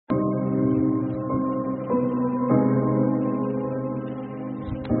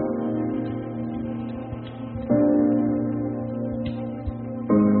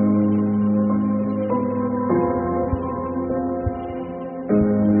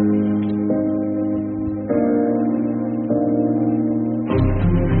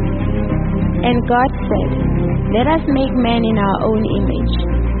And God said, "Let us make man in our own image,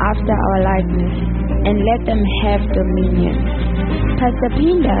 after our likeness, and let them have dominion." Pastor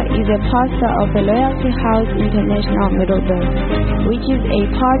Pinda is a pastor of the Loyalty House International Middleburg, which is a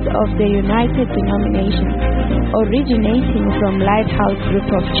part of the United Denominations, originating from Lighthouse Group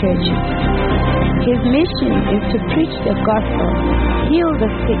of Churches. His mission is to preach the gospel, heal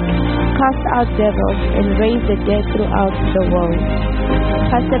the sick, cast out devils, and raise the dead throughout the world.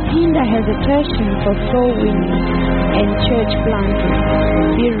 Pastor Pinda has a passion for soul winning and church planting.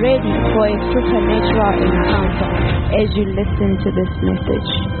 Be ready for a supernatural encounter as you listen to this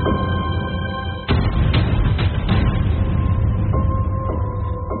message.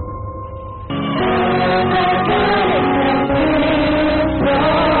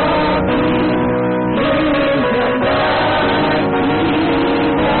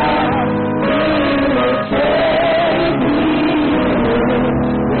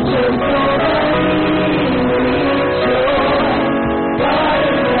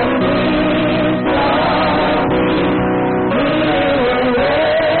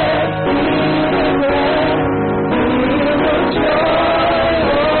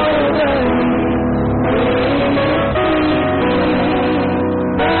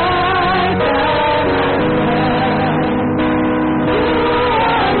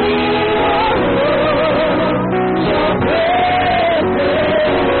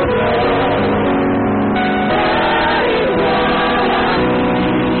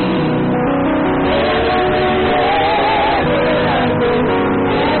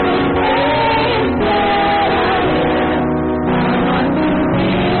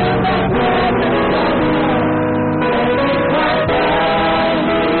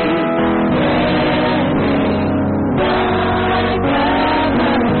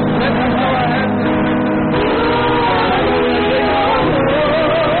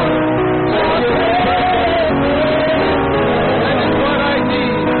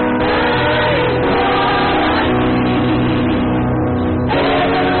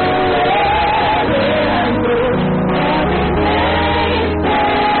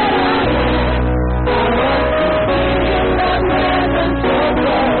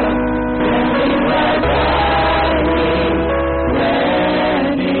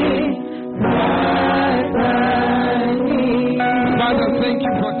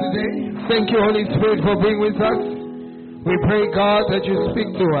 For being with us. We pray, God, that you speak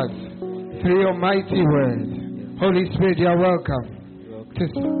to us through your mighty word. Holy Spirit, you are welcome to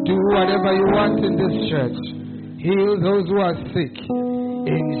do whatever you want in this church. Heal those who are sick.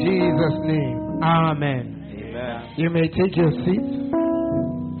 In Jesus' name. Amen. Amen. You may take your seats.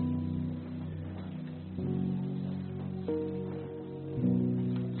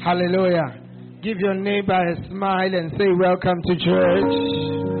 Hallelujah. Give your neighbor a smile and say, "Welcome to church."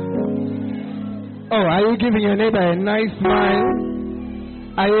 Oh, are you giving your neighbor a nice smile?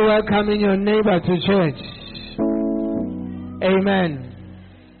 Are you welcoming your neighbor to church? Amen.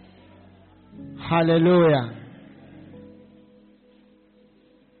 Hallelujah.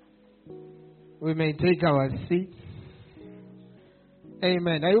 We may take our seats.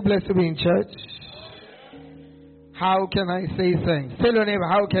 Amen. Are you blessed to be in church? How can I say thanks? Tell your neighbor,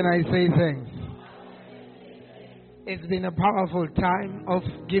 how can I say thanks? It's been a powerful time of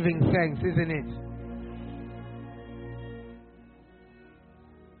giving thanks, isn't it?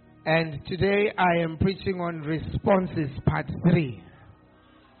 And today I am preaching on responses, part 3.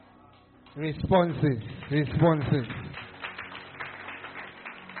 Responses.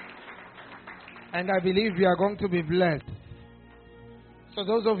 And I believe we are going to be blessed. So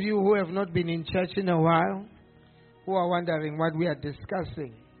those of you who have not been in church in a while, who are wondering what we are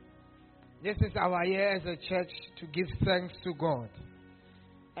discussing, this is our year as a church to give thanks to God.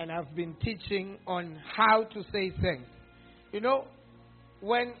 And I've been teaching on how to say thanks. You know,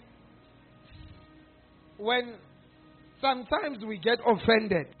 when sometimes we get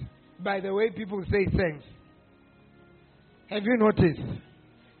offended by the way people say thanks. Have you noticed?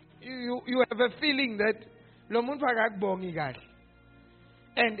 You have a feeling that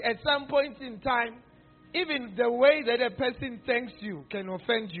and at some point in time, even the way that a person thanks you can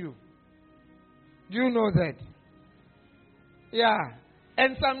offend you. Do you know that? Yeah.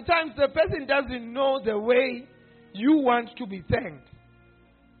 And sometimes the person doesn't know the way you want to be thanked.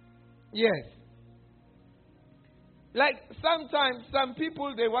 Yes. Like sometimes some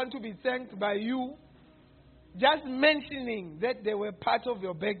people, they want to be thanked by you just mentioning that they were part of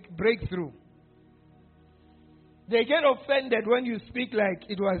your breakthrough. They get offended when you speak like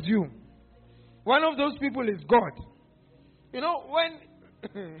it was you. One of those people is God. You know,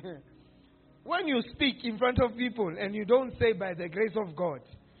 when you speak in front of people and you don't say by the grace of God,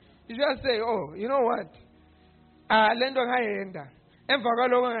 You just say, oh, you know what? Lendo ngayenda. Emva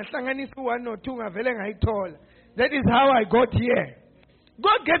kwaloko ngahlanganisa 1 or 2 ngavele ngayithola. That is how I got here.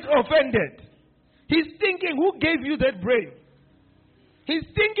 God gets offended. He's thinking, who gave you that brain? He's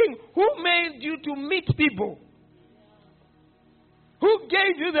thinking, who made you to meet people? Who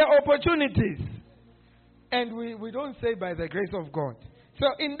gave you the opportunities? And we don't say by the grace of God. So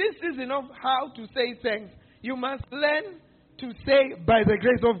in this season of how to say thanks, you must learn to say by the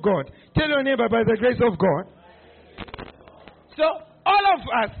grace of God. Tell your neighbor, by the grace of God. So all of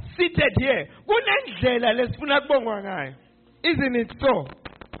us seated here, isn't it so?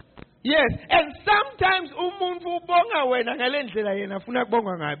 Yes, and sometimes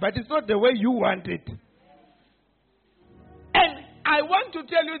but it's not the way you want it. And I want to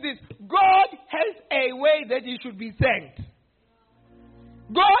tell you this, God has a way that He should be thanked.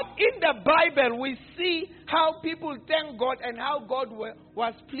 God, in the Bible, we see how people thank God and how God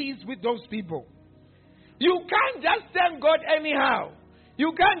was pleased with those people. You can't just thank God anyhow.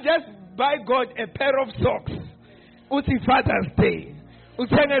 You can't just buy God a pair of socks. Uti Father's Day. No,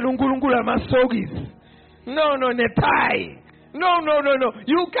 netai. No.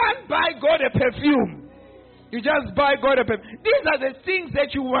 You can't buy God a perfume. You just buy God a perfume. These are the things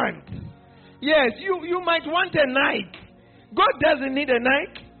that you want. Yes, you might want a Nike. God doesn't need a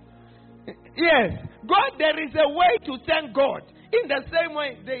Nike. Yes, God, there is a way to thank God. In the same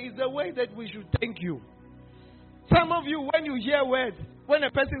way, there is a way that we should thank you. Some of you, when you hear words, when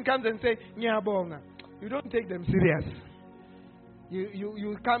a person comes and says, Nyabonga, you don't take them serious.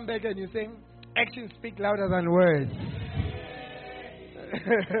 You come back and you say, actions speak louder than words.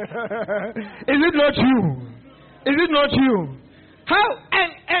 Is it not you? Is it not you? How?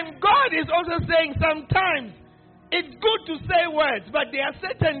 And God is also saying sometimes it's good to say words, but there are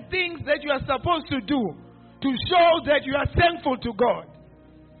certain things that you are supposed to do to show that you are thankful to God.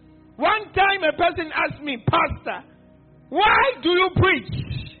 One time a person asked me, Pastor, why do you preach?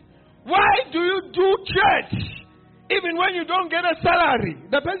 Why do you do church? Even when you don't get a salary.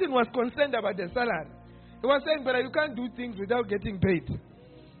 The person was concerned about the salary. He was saying, but you can't do things without getting paid.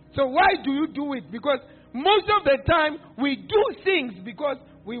 So why do you do it? Because most of the time we do things because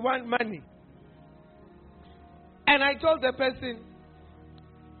we want money. And I told the person,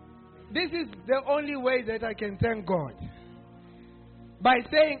 this is the only way that I can thank God. By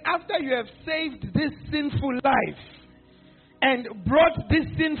saying, after you have saved this sinful life and brought this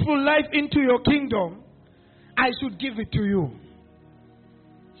sinful life into your kingdom, I should give it to you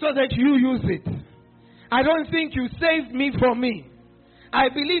so that you use it. I don't think you saved me for me. I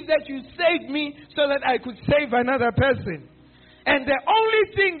believe that you saved me so that I could save another person. And the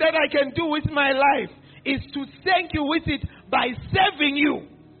only thing that I can do with my life is to thank you with it by saving you.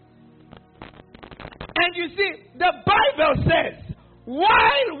 And you see, the Bible says,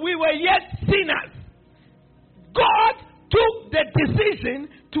 while we were yet sinners, God took the decision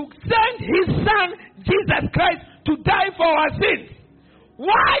to send His Son, Jesus Christ, to die for our sins.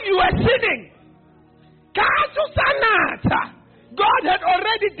 While you were sinning, God had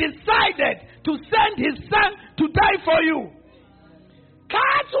already decided to send His Son to die for you.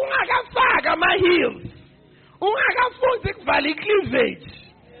 My heels. Cleavage.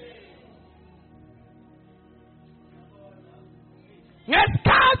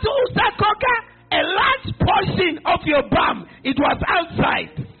 A large portion of your bum, it was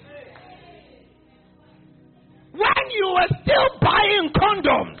outside. When you were still buying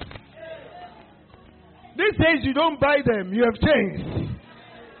condoms. These days you don't buy them, you have changed.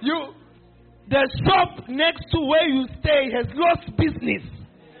 The shop next to where you stay has lost business.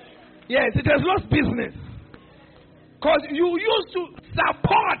 Yes, it has lost business. Because you used to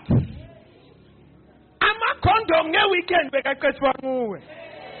support. I'm a condom every weekend.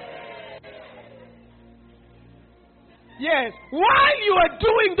 Yes, while you are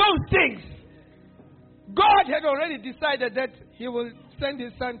doing those things, God had already decided that He will send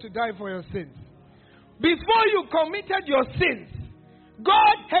His Son to die for your sins. Before you committed your sins,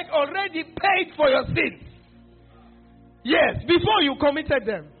 God had already paid for your sins. Yes, before you committed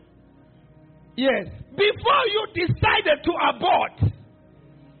them. Yes, before you decided to abort,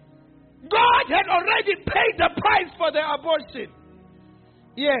 God had already paid the price for the abortion.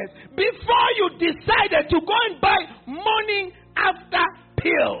 Yes, before you decided to go and buy morning after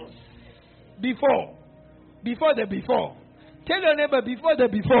pills. Before the before. Tell your neighbor, before the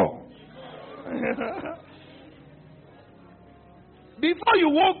before. Before you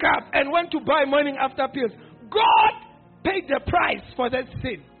woke up and went to buy morning after pills, God paid the price for that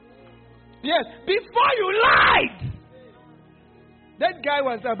sin. Yes, before you lied. That guy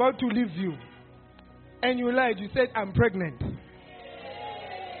was about to leave you. And you lied. You said, I'm pregnant.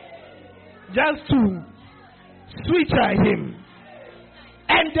 just to switcher him.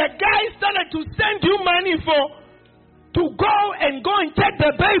 And the guy started to send you money to go and check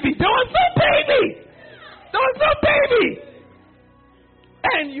the baby. There was no baby. There was no baby.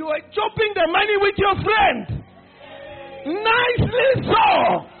 And you were chopping the money with your friend. Nicely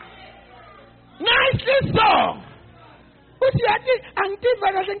so. Nicely so. But you had I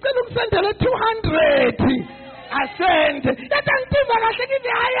think 200. I send. I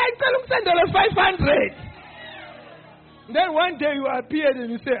 500. Then one day you appeared and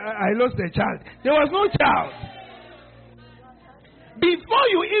you say, I lost a child. There was no child. Before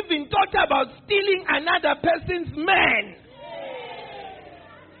you even thought about stealing another person's man,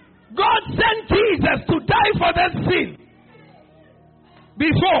 God sent Jesus to die for that sin.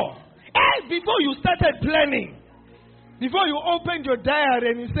 Before you started planning, before you opened your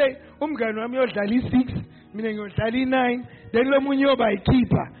diary and you say, Dali 6, Dali 9, then Lomunyo by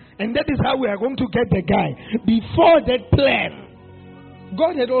keeper. And that is how we are going to get the guy. Before that plan,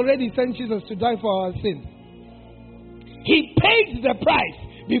 God had already sent Jesus to die for our sins. He paid the price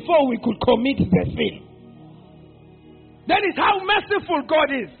before we could commit the sin. That is how merciful God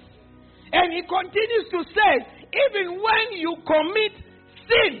is. And He continues to say, even when you commit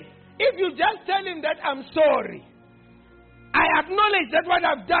sin, if you just tell Him that I'm sorry, I acknowledge that what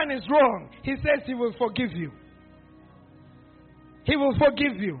I've done is wrong, He says He will forgive you. He will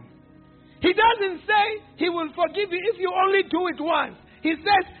forgive you. He doesn't say He will forgive you if you only do it once. He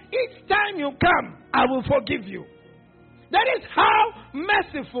says, each time you come, I will forgive you. That is how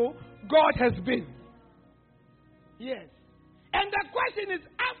merciful God has been. Yes. And the question is,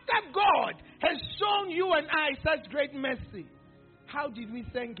 after God has shown you and I such great mercy, how did we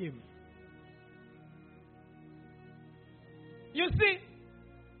thank Him? You see,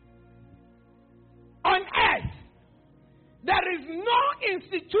 on earth, there is no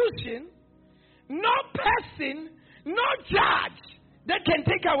institution, no person, no judge that can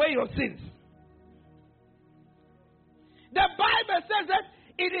take away your sins. The Bible says that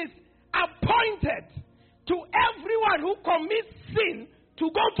it is appointed to everyone who commits sin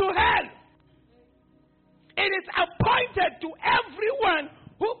to go to hell. It is appointed to everyone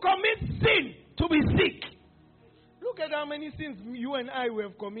who commits sin to be sick. Look at how many sins you and I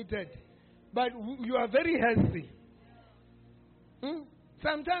have committed. But you are very healthy.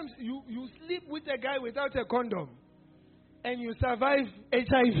 Sometimes you sleep with a guy without a condom and you survive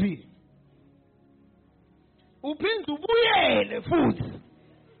HIV. Upindu buyele futhi.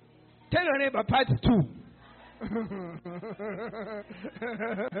 Tell your neighbor part 2.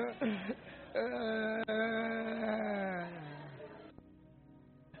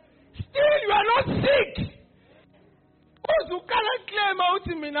 Still you are not sick. Uzukala claim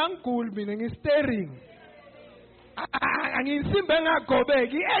uthi mina ngiguli mina ngistaring. Angisimbe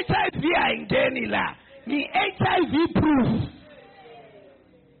ngagobeki HIV ayingeni la. Ni HIV proof.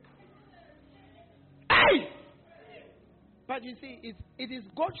 Hey! But you see, it is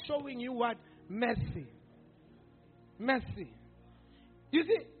God showing you what? Mercy. Mercy. You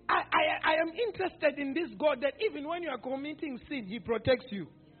see, I am interested in this God that even when you are committing sin, He protects you.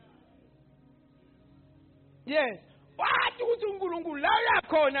 Yes. You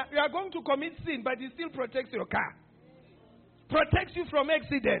are going to commit sin, but He still protects your car. Protects you from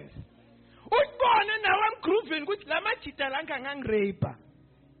accidents.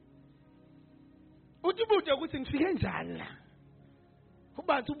 Utubuja ukuthi ngifike njani la.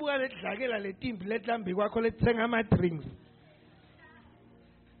 Ubathi ubuka ledlakela letimbi letlambi kwakho lethenga ama drinks.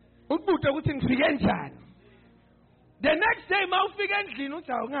 Ubuja ukuthi ngifike njani. The next day mawufika endlini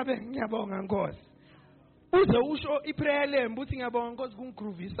uthi awungabe ngiyabonga Nkosi. Uze usho iprayer lembu uthi ngiyabonga Nkosi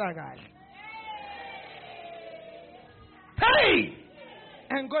kungigroovisa kahle. Hey!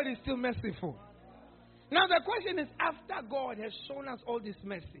 And God is still merciful. Now the question is, after God has shown us all this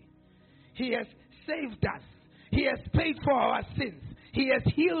mercy, He has saved us. He has paid for our sins. He has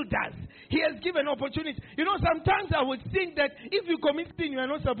healed us. He has given opportunity. You know, sometimes I would think that if you commit sin, you are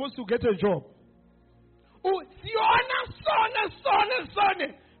not supposed to get a job. Oh,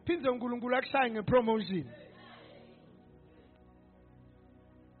 son. Pinzongulungula kushaya a promotion.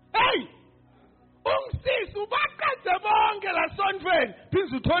 Hey! Ungsis ubakade bonke la sonven.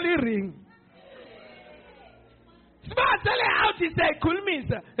 Pinzutoli ring. Sibatele out say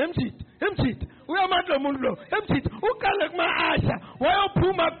kulmisa. Emchit. Uyamadlo munlo. Emchit. Ukalek ma asha.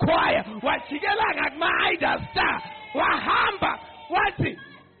 Wayophuma choir. Wachikela ngakma Ida Star. Wahamba. Wathi.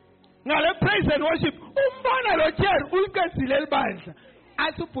 Ngale praise and worship. Umbona lo chair ulkasile elibandla.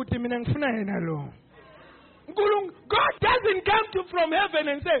 Asuphuthi mina ngifuna yena lo. God doesn't come from heaven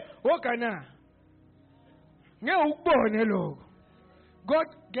and say, "Okana. Nge ukubone lo. God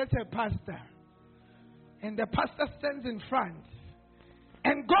gets a pastor, and the pastor stands in front,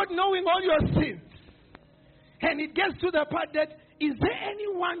 and God knowing all your sins, and it gets to the part that, is there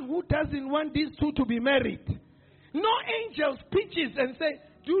anyone who doesn't want these two to be married? No angel speeches and say,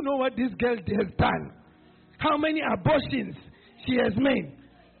 do you know what this girl has done? How many abortions she has made?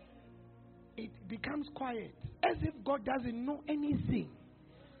 It becomes quiet, as if God doesn't know anything.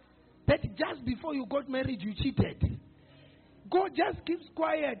 That just before you got married, you cheated. God just keeps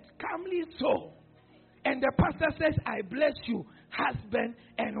quiet, calmly so. And the pastor says, I bless you, husband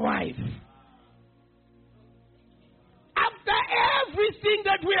and wife. After everything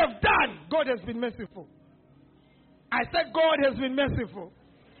that we have done, God has been merciful. I said God has been merciful.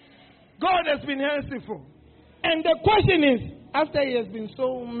 God has been merciful. And the question is, after he has been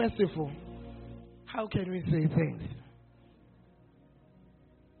so merciful, how can we say thanks?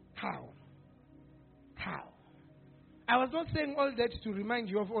 How? I was not saying all that to remind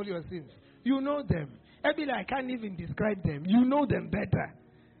you of all your sins. You know them. Maybe I can't even describe them. You know them better.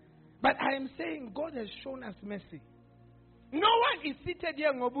 But I am saying God has shown us mercy. No one is seated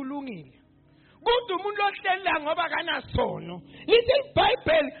here ngobulungile. Kuthi umuntu ohleli ngoba kanasono. Lithi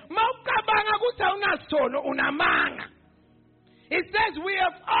iBhayibheli mawucabanga ukuthi awunasono unamanga. It says we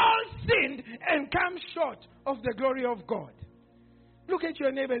have all sinned and come short of the glory of God. Look at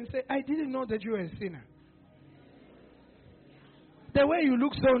your neighbor and say, I didn't know that you were a sinner. The way you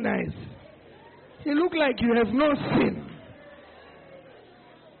look so nice. You look like you have no sin.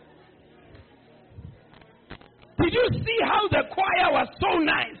 Did you see how the choir was so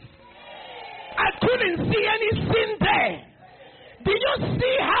nice? I couldn't see any sin there. Did you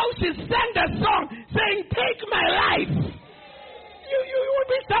see how she sang the song saying, take my life? You would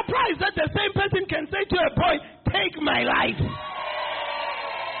be surprised that the same person can say to a boy, take my life.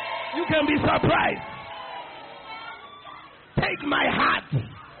 You can be surprised. Take my heart.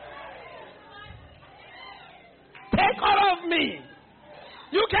 Take all of me.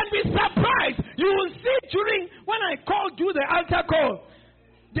 You can be surprised. You will see during, when I call, do the altar call,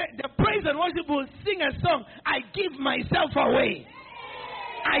 the praise and worship will sing a song, I give myself away.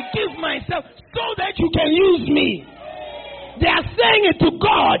 I give myself so that you can use me. They are saying it to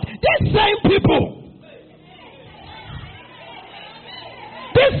God. These same people.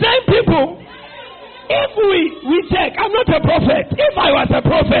 These same people. If we check, I'm not a prophet. If I was a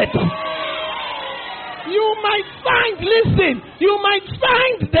prophet, you might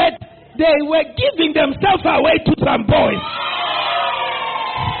find that they were giving themselves away to some boys.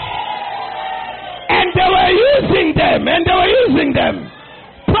 And they were using them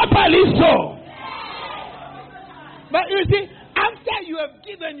properly so. But you see, after you have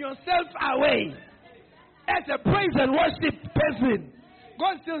given yourself away as a praise and worship person,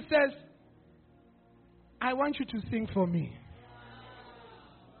 God still says, I want you to sing for me.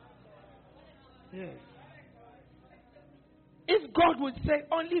 Yes. If God would say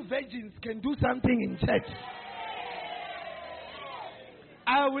only virgins can do something in church,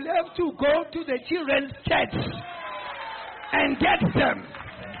 I will have to go to the children's church and get them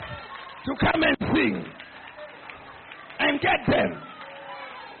to come and sing. And get them.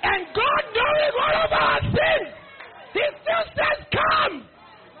 And God knowing all of our sins, He still says, come.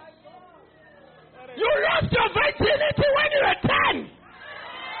 You lost your virginity when you were 10.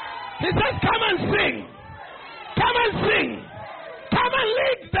 He says, come and sing. Come and sing. Come and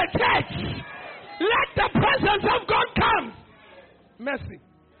lead the church. Let the presence of God come. Mercy.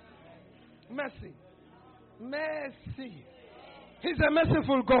 Mercy. Mercy. He's a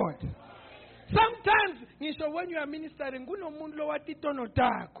merciful God. Sometimes, when you are ministering, kunomuntu lowathi itono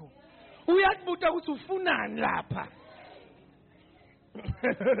takho. Uyakubuta ukuthi ufunani lapha.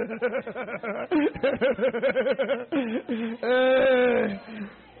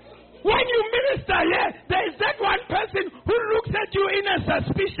 When you minister here, there is that one person who looks at you in a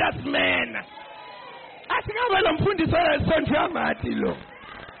suspicious man. Asingabe lo mfundisi oyesonto yamathi lo.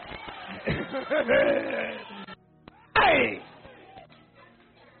 Hey.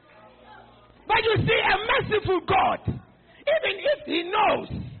 But you see, a merciful God, even if He knows,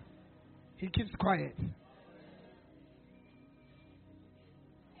 He keeps quiet.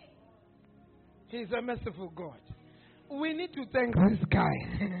 He's a merciful God. We need to thank this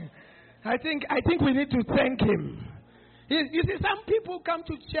guy. I think we need to thank him. You see, some people come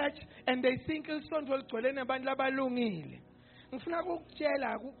to church and they think isonto ligcwele nabantu abalungile. Ngifuna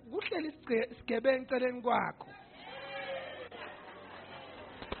ukutshela kuhleli isigebengu eceleni kwakho.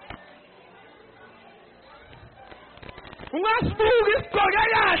 Ungasibuka isigqoke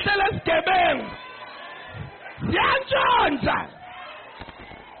kahle lesigebengu. Siyantshontsha.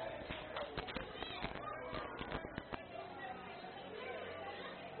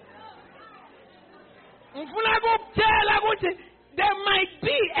 There might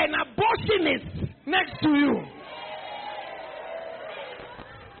be an abortionist next to you.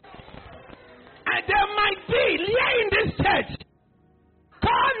 And there might be here in this church.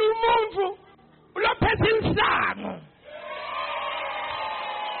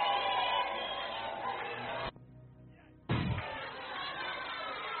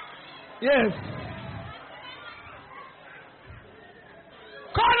 Yes.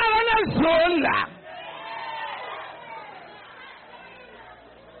 Zola.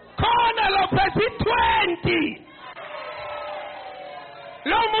 Corner Lopez 20.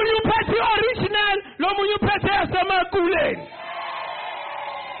 Lomu you pay original, Lomu you pay sama kulen.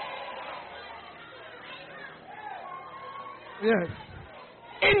 Yes.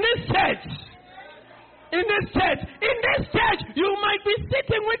 In this church, you might be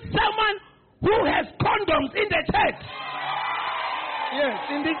sitting with someone who has condoms in the church. Yes,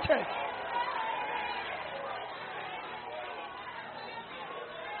 in this church.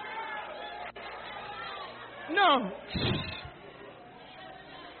 No.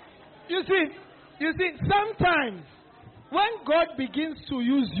 You see, sometimes when God begins to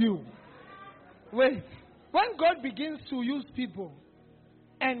use you, when God begins to use people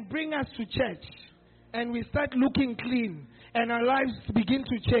and bring us to church, and we start looking clean, and our lives begin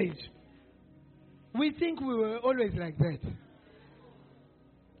to change, we think we were always like that.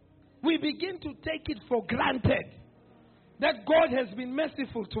 We begin to take it for granted that God has been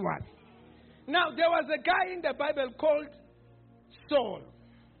merciful to us. Now, there was a guy in the Bible called Saul.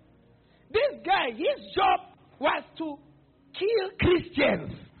 This guy, his job was to kill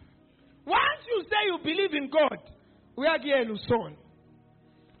Christians. Once you say you believe in God, we are here, Saul.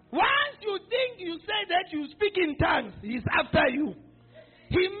 Once you think you say that you speak in tongues, he's after you.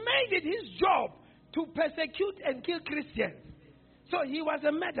 He made it his job to persecute and kill Christians. So he was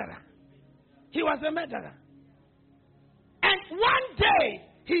a murderer. He was a murderer. And one day,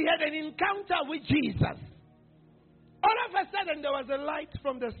 he had an encounter with Jesus. All of a sudden, there was a light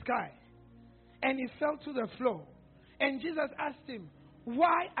from the sky. And he fell to the floor. And Jesus asked him,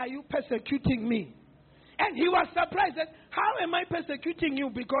 "Why are you persecuting me?" And he was surprised that, "How am I persecuting you?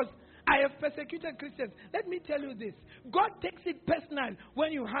 Because I have persecuted Christians." Let me tell you this. God takes it personal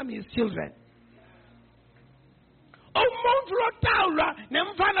when you harm his children.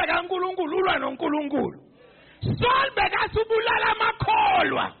 Saul bekasubulala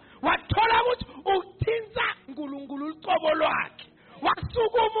makholwa wathola ukuthi uthinza uNkulunkulu uqobo lwakhe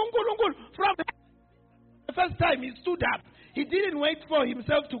wasukuma uNkulunkulu from the first time he stood up. He didn't wait for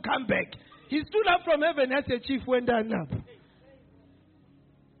himself to come back. He stood up from heaven as a chief went down up.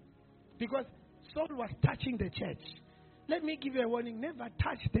 Because Saul was touching the church. Let me give you a warning. Never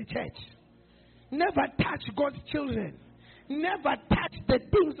touch the church. Never touch God's children. Never touch the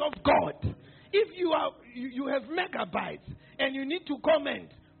things of God. If you have megabytes and you need to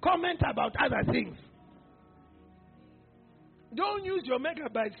comment about other things. Don't use your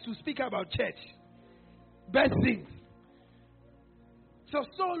megabytes to speak about church. Bad things. So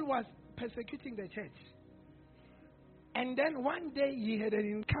Saul was persecuting the church. And then one day he had an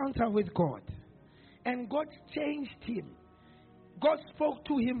encounter with God. And God changed him. God spoke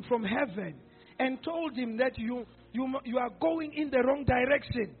to him from heaven and told him that you are going in the wrong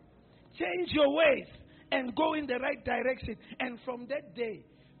direction. Change your ways and go in the right direction. And from that day,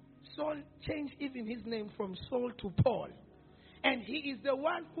 Saul changed even his name from Saul to Paul. And he is the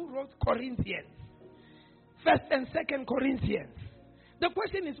one who wrote Corinthians. 1st and 2nd Corinthians. The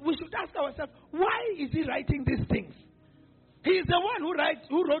question is, we should ask ourselves, why is he writing these things? He is the one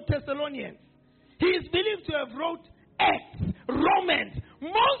who wrote Thessalonians. He is believed to have wrote Acts, Romans.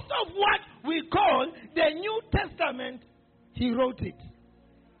 Most of what we call the New Testament, he wrote it.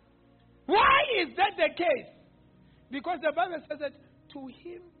 Why is that the case? Because the Bible says that to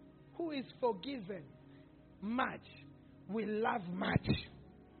him who is forgiven much will love much.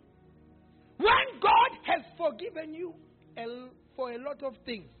 When God has forgiven you for a lot of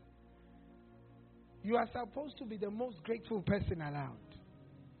things, you are supposed to be the most grateful person around.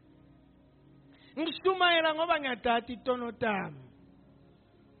 Ngishumayela ngoba ngiyathatha itono tami.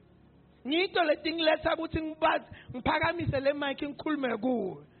 Ngito letingletha ukuthi ngiphakamise le mic ngikhulume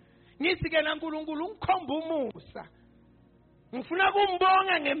kuwe. Ngithi ke naNkulunkulu ungikhomba umusa. Ngifuna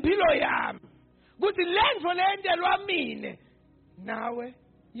kumbonga ngempilo yami. Kuthi lendvo leyentelwa mina nawe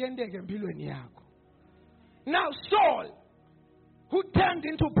yendeke empilweni yakho. Now Saul, who turned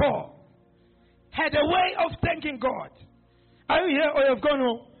into Paul, had a way of thanking God. Are you here or you have gone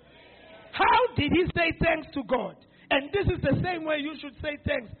home? How did he say thanks to God? And this is the same way you should say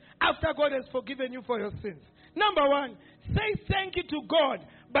thanks after God has forgiven you for your sins. Number one, say thank you to God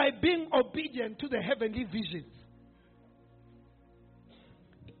by being obedient to the heavenly visions.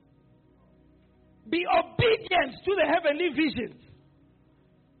 Be obedient to the heavenly visions.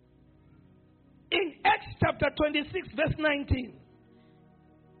 In Acts chapter 26, verse 19,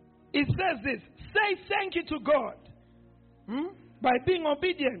 it says this: say thank you to God by being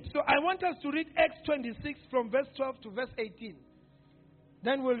obedient. So I want us to read Acts 26 from verse 12 to verse 18.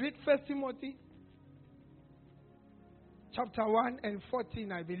 Then we'll read 1 Timothy chapter 1 and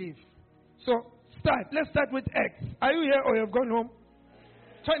 14, I believe. So let's start with Acts. Are you here or you have gone home?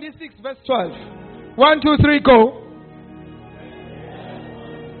 26 verse 12. 1, 2, 3, go.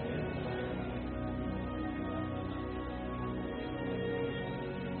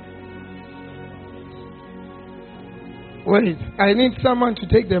 Wait, I need someone to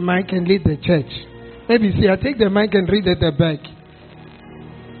take the mic and lead the church. Maybe see, I take the mic and read at the back.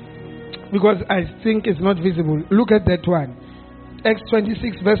 Because I think it's not visible. Look at that one. Acts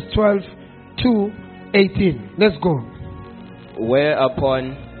 26 verse 12 to 18. Let's go.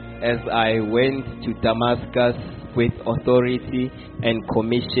 Whereupon, as I went to Damascus with authority and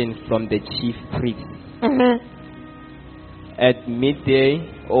commission from the chief priests, at midday,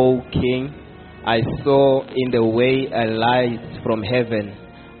 O king, I saw in the way a light from heaven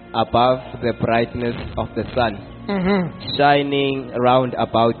above the brightness of the sun, shining round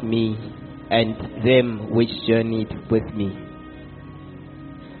about me and them which journeyed with me.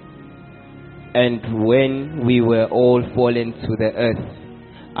 And when we were all fallen to the earth,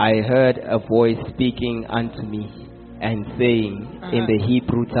 I heard a voice speaking unto me and saying in the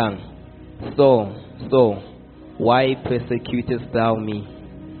Hebrew tongue, Saul, why persecutest thou me?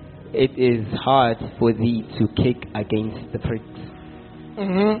 It is hard for thee to kick against the pricks.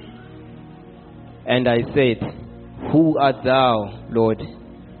 And I said, who art thou, Lord?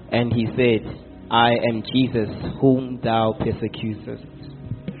 And he said, I am Jesus, whom thou persecutest.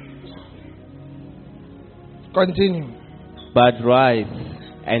 Continue. But rise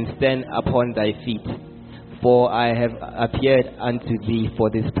and stand upon thy feet, for I have appeared unto thee for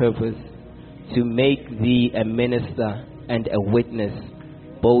this purpose, to make thee a minister and a witness,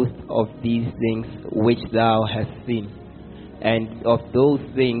 both of these things which thou hast seen, and of those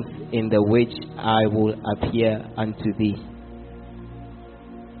things in the which I will appear unto thee,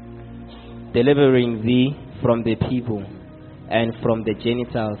 delivering thee from the people and from the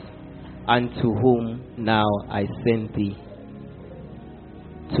Gentiles, unto whom now I send thee,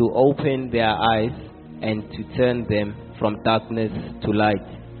 to open their eyes and to turn them from darkness to light,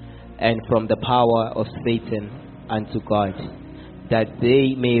 and from the power of Satan unto God, that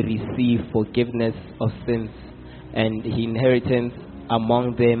they may receive forgiveness of sins and inheritance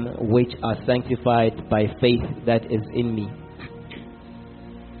among them which are sanctified by faith that is in me.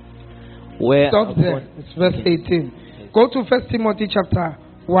 Stop there. It's verse 18. Go to 1 Timothy chapter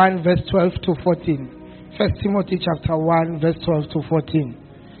 1 verse 12 to 14. 1 Timothy chapter 1 verse 12 to 14.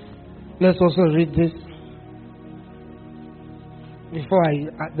 Let's also read this. Before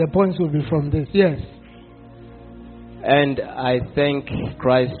the points will be from this. Yes. And I thank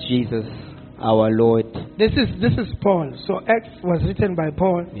Christ Jesus our Lord. This is Paul. So Acts was written by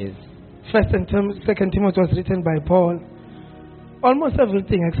Paul. Yes. 1st and 2nd Timothy was written by Paul. Almost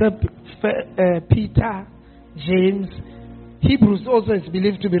everything except Peter, James, Hebrews also is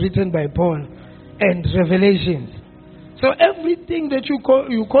believed to be written by Paul, and Revelations. So everything that you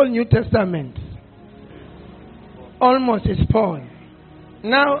call New Testament almost is Paul.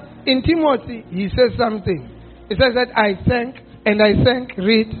 Now in Timothy he says something. He says that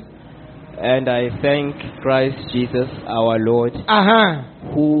read. And I thank Christ Jesus our Lord,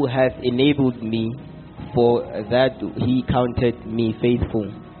 who hath enabled me, for that he counted me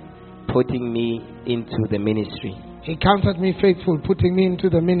faithful, putting me into the ministry. He counted me faithful, putting me into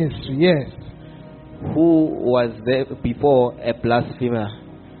the ministry, yes. Who was there before a blasphemer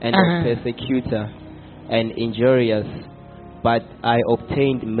and a persecutor and injurious, but I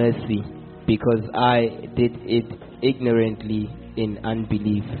obtained mercy, because I did it ignorantly in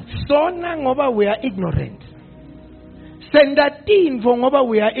unbelief. Sona ngoba we are ignorant. Sendatin ngoba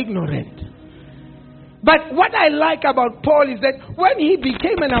we are ignorant. But what I like about Paul is that when he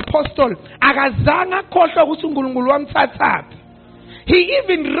became an apostle, akazanga khohlwa ukuthi uNkulunkulu wamthatha. He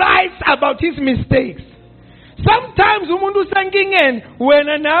even writes about his mistakes. Sometimes umuntu usenkingeni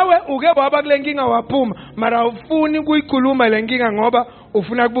wena nawe uke waba kule nkinga waphuma mara ufuni ukuyikhuluma le nkinga ngoba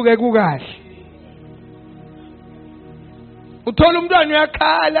ufuna kubuke kukahle. Uthola umntwana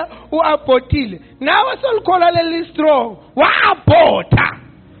uyakhala uabhotile nawe solikhola leli strong waabhotha.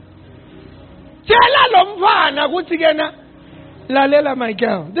 Tell lo mfana ukuthi kena lalela my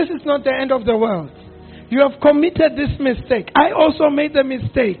girl, this is not the end of the world. You have committed this mistake. I also made the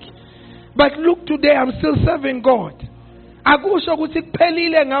mistake. But look, today I'm still serving God. Paul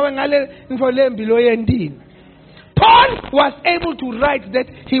was able to write that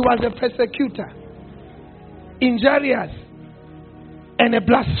he was a persecutor, injurious, and a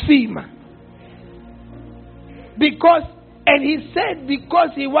blasphemer. And he said because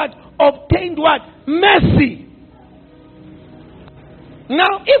he obtained what? Mercy.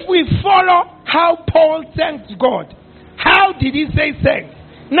 Now, if we follow how Paul thanked God, how did he say thanks?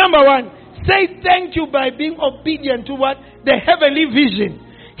 Number one, say thank you by being obedient to what? The heavenly vision.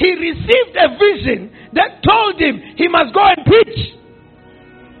 He received a vision that told him he must go and preach.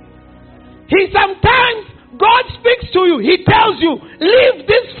 Sometimes God speaks to you. He tells you, leave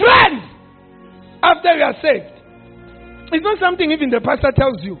this friend after you are saved. It's not something even the pastor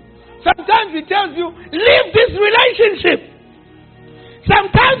tells you. Sometimes he tells you, leave this relationship.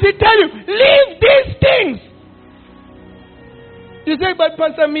 Sometimes he tells you, leave these things. You say, but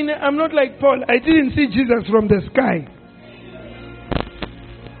Pastor Mine, I'm not like Paul. I didn't see Jesus from the sky.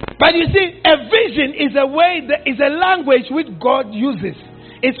 But you see, a vision is a language which God uses.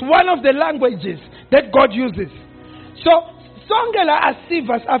 It's one of the languages that God uses. So, songela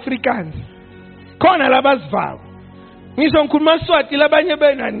asivas Africans. Kona labas vow. Ngisho ngikhuluma Swati labanye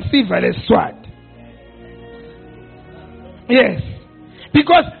bena nisiva leSwati. Yes.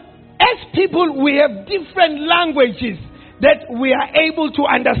 Because as people we have different languages that we are able to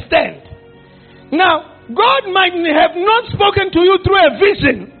understand. Now, God might have not spoken to you through a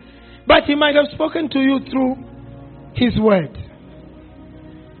vision, but he might have spoken to you through his word.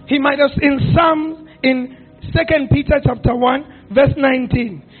 He might have in 2 Peter chapter 1 verse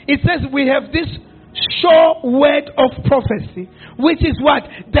 19. It says we have this sure word of prophecy, which is what?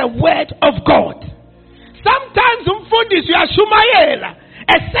 The word of God. Sometimes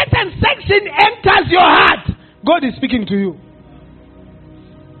a certain section enters your heart. God is speaking to you.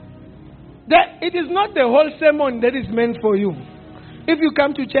 It is not the whole sermon that is meant for you. If you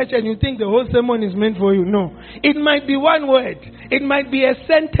come to church and you think the whole sermon is meant for you, no. It might be one word. It might be a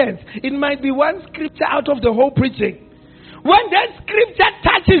sentence. It might be one scripture out of the whole preaching. When that scripture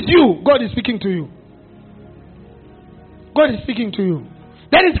touches you, God is speaking to you. God is speaking to you.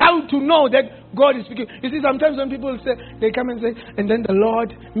 That is how to know that God is speaking. You see, sometimes when people say, they come and say, and then the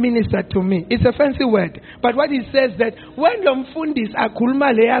Lord ministered to me. It's a fancy word. But what he says that when Lomfundis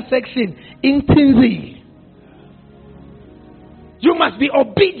akulma leya section in Tinzi, you must be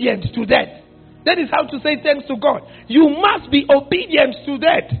obedient to that. That is how to say thanks to God. You must be obedient to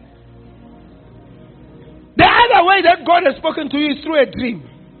that. The other way that God has spoken to you is through a dream.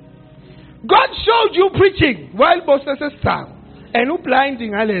 God showed you preaching while bosses sang and who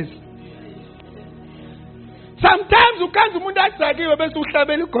blinding others. Sometimes you can't do that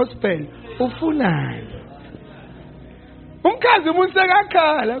gospel. Ufunai. Umkazi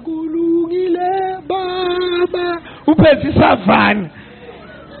musakakhala kulungile baba uphethe savan.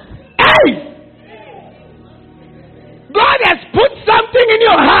 Hey! God has put something in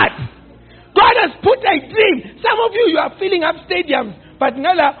your heart. God has put a dream. Some of you are filling up stadiums, but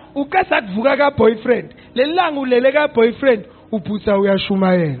nala ukasat vugaga boyfriend. Lelangu lelega boyfriend upusa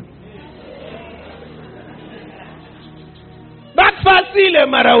uyashumayela. Bakfasile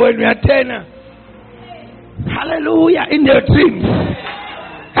mara when we are tena. Hallelujah in your dreams.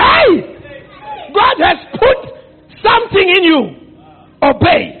 Hey! God has put something in you.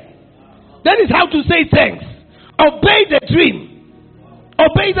 Obey. That is how to say thanks. Obey the dream.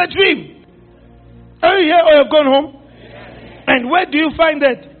 Obey the dream. Are you here or you've gone home? And where do you find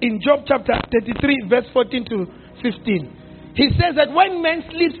that? In Job chapter 33 verse 14 to 15. He says that when man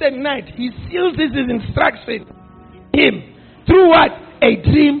sleeps at night, he seals his instruction him through what? A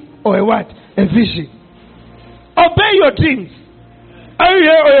dream or a what? A vision. Obey your dreams. Are you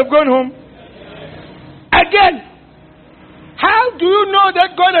here or you've gone home? Again, how do you know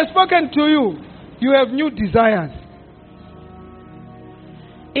that God has spoken to you? You have new desires.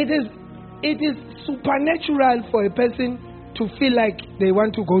 It is supernatural for a person to feel like they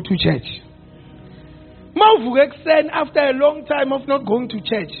want to go to church. After a long time of not going to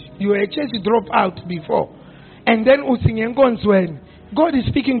church, you were a church dropout before, and then God is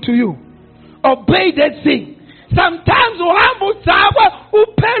speaking to you. Obey that thing. Sometimes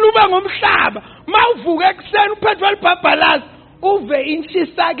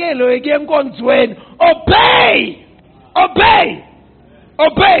obey. Obey.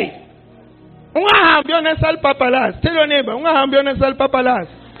 Obey. Tell your neighbor,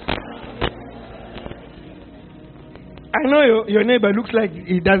 I know your neighbor looks like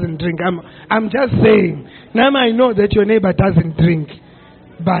he doesn't drink. I'm just saying. Now I know that your neighbor doesn't drink.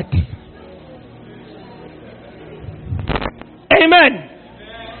 But Amen.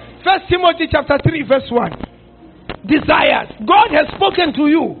 1 Timothy chapter 3 verse 1. Desires. God has spoken to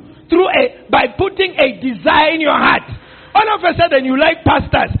you by putting a desire in your heart. All of a sudden you like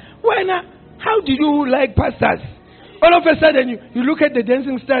pastors. How did you like pastors? All of a sudden you look at the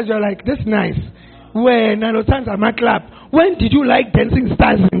dancing stars, you're like, that's nice. When did you like dancing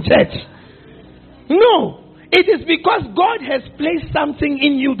stars in church? No. It is because God has placed something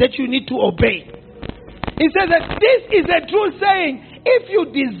in you that you need to obey. He says that this is a true saying. If you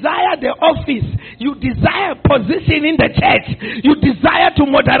desire the office, you desire position in the church, you desire to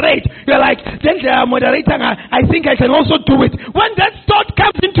moderate, you're like, then they are moderating, I think I can also do it. When that thought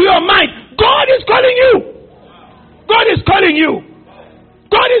comes into your mind, God is calling you. God is calling you.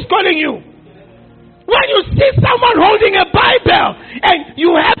 God is calling you. When you see someone holding a Bible and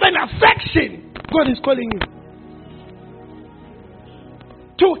you have an affection, God is calling you.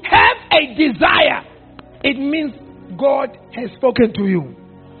 To have a desire, it means God has spoken to you.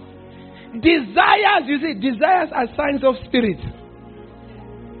 Desires, you see, desires are signs of spirit.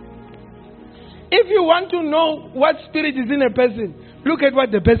 If you want to know what spirit is in a person, look at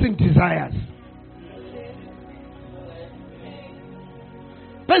what the person desires.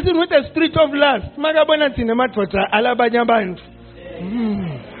 Person with a spirit of lust,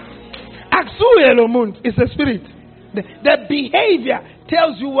 it's a spirit. The behavior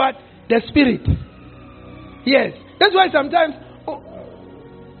tells you what? The spirit. Yes. That's why sometimes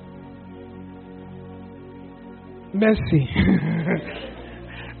mercy.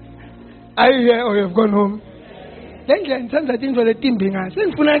 Are you here or you've gone home? Then you turn the thing for the team being asked. Then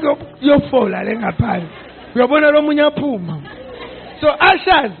you fall. So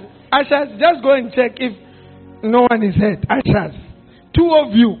ushers, just go and check if no one is hurt. Ushers, 2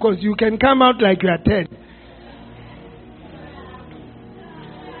 of you, because you can come out like you are 10.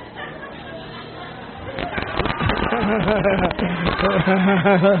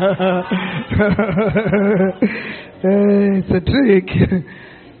 It's a trick.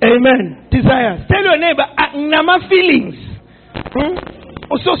 Amen. Desires. Tell your neighbor, nama feelings.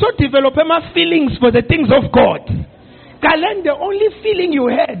 So develop my feelings for the things of God. Kalen, the only feeling you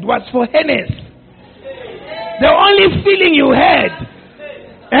had was for Hennes. The only feeling you had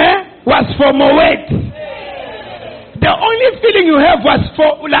was for Moet. The only feeling you have was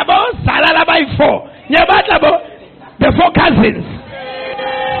for Ulabo, Salalabai 4. The 4 cousins.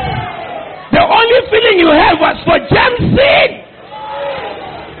 The only feeling you have was for Jamsin.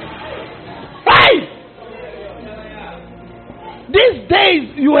 Right? These days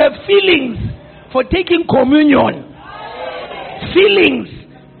you have feelings for taking communion. Feelings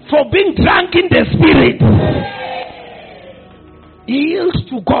for being drunk in the spirit. Yield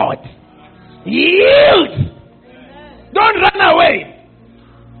to God. Yield. Don't run away.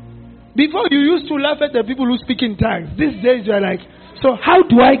 Before you used to laugh at the people who speak in tongues. These days you are like, so how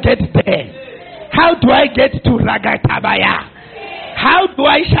do I get there? How do I get to Ragatabaya? How do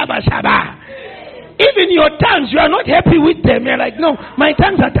I Shaba? Even your tongues, you are not happy with them. You're like, no, my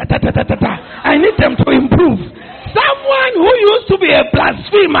tongues are ta-ta-ta-ta-ta. I need them to improve. Someone who used to be a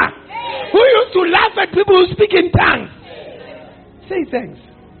blasphemer, who used to laugh at people who speak in tongues. Say thanks.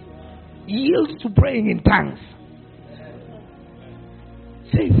 Yield to praying in tongues.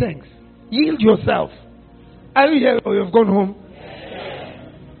 Say thanks. Yield yourself. Are you here or you've gone home?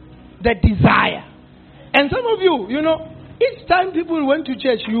 The desire. And some of you, each time people went to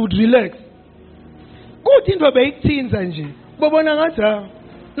church, you would relax. Go into the 18th century.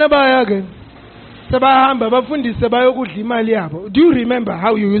 Do you remember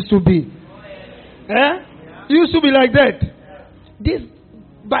how you used to be? You used to be like that.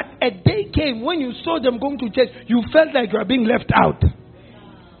 But a day came when you saw them going to church, you felt like you are being left out.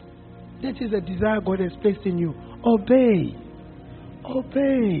 That is a desire God has placed in you. Obey.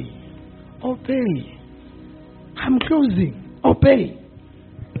 Obey. Obey. I'm closing. Obey.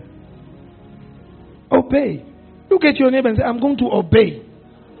 Obey. Look at your neighbor and say, I'm going to obey.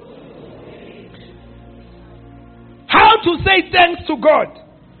 How to say thanks to God?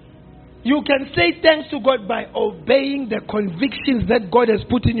 You can say thanks to God by obeying the convictions that God has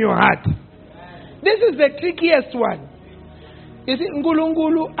put in your heart. This is the trickiest one. You see,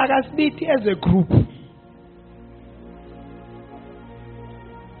 Ngulungulu Agasbiti as a group.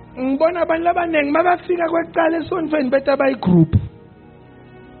 Mbona abantu abanengi mabafika kwaqala esonfeni better by group.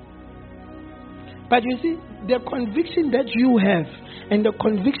 But you see, the conviction that you have and the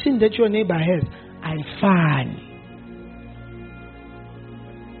conviction that your neighbor has are fun.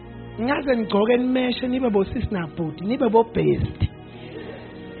 Ngaze ngigqoke enmeshe nibe bo sisnapoti, nibe bo paste.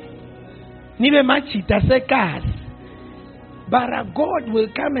 Nibe machita sekas. But God will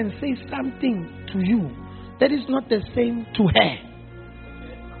come and say something to you that is not the same to her.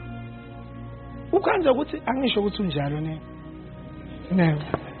 Ukhanza ukuthi angisho ukuthi unjalo ne. No.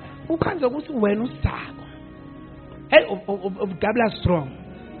 Ukhanza ukuthi wena usako. Hey, of Gabla strong.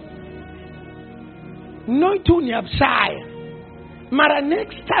 No tune yabshaya. Mara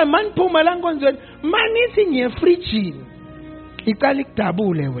next time man phuma la nkonzweni manisi ngiye fridging. Iqala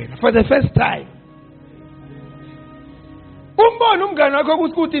ikudabule wena for the first time. Umbona umngane wakho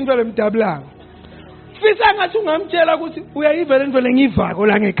ukuthi into lemdabulanga. Fisa ngathi ungamtshela ukuthi uyayivela into lengivako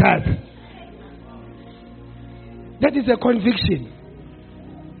la ngekhaya. That is a conviction.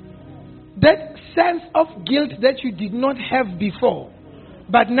 That sense of guilt that you did not have before,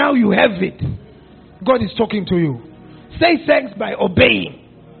 but now you have it. God is talking to you. Say thanks by obeying.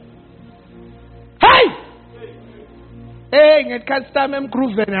 Hey! Hey,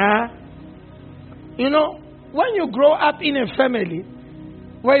 you know, when you grow up in a family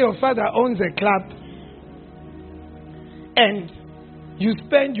where your father owns a club and you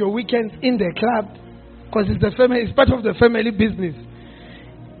spend your weekends in the club because it's part of the family business.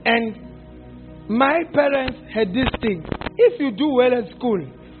 And my parents had this thing. If you do well at school,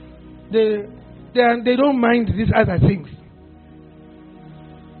 they don't mind these other things.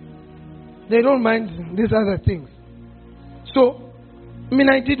 They don't mind these other things. So,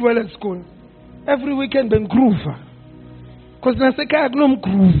 I did well at school. Every weekend, ben groove. Because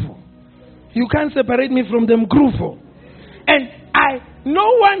you can't separate me from them groove. And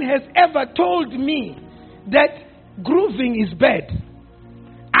no one has ever told me that grooving is bad.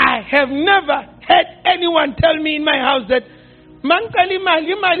 I have never heard anyone tell me in my house that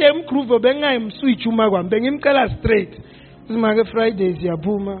straight. Fridays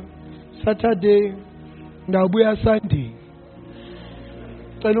yabuma, Saturday, Ndabuya Sunday.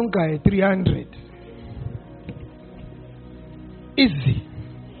 300. Easy.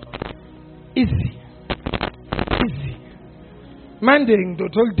 Manding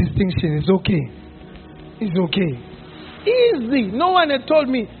total distinction is okay. It's okay. Easy. No one had told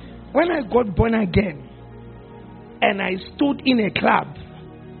me. When I got born again and I stood in a club,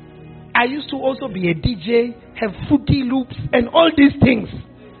 I used to also be a DJ, have footy loops and all these things.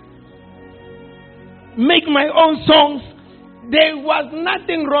 Make my own songs. There was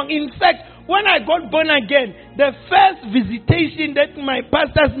nothing wrong. In fact, when I got born again, the first visitation that my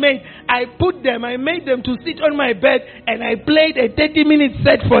pastors made, I made them to sit on my bed and I played a 30-minute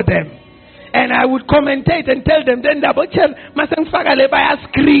set for them. And I would commentate and tell them, then the butcher must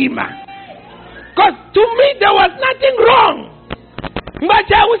scream. Because to me, there was nothing wrong.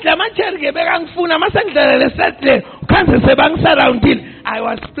 I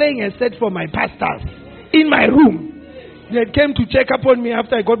was playing a set for my pastors in my room. They came to check up on me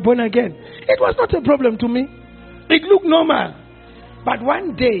after I got born again. It was not a problem to me. It looked normal. But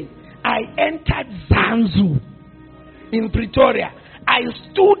one day, I entered Zanzu in Pretoria. I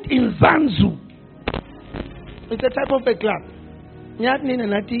stood in Zanzu. It's a type of a club. In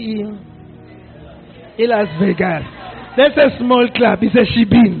Las Vegas. That's a small club. It's a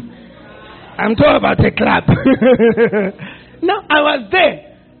shebeen. I'm talking about a club. Now, I was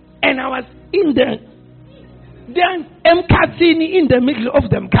there. And I was in the Mkazini in the middle of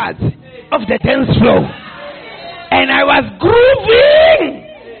the Mkazi, of the dance floor. And I was grooving.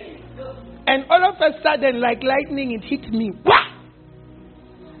 And all of a sudden, like lightning, it hit me. Wah!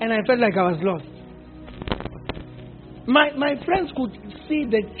 And I felt like I was lost. My friends could see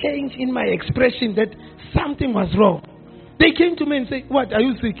the change in my expression, that something was wrong. They came to me and said, "What, are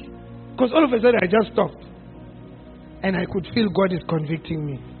you sick?" Because all of a sudden I just stopped. And I could feel God is convicting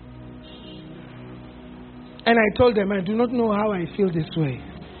me. And I told them, I do not know how I feel this way.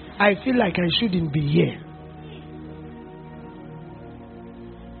 I feel like I shouldn't be here.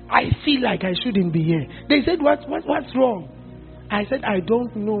 I feel like I shouldn't be here. They said, what's wrong? I said, I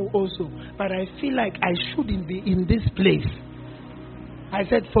don't know also. But I feel like I shouldn't be in this place. I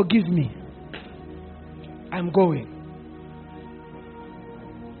said, forgive me. I'm going.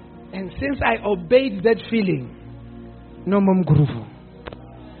 And since I obeyed that feeling, no more groove.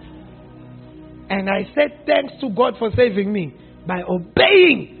 And I said thanks to God for saving me by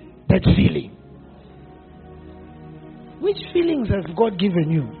obeying that feeling. Which feelings has God given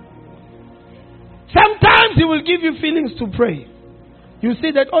you? Sometimes He will give you feelings to pray. You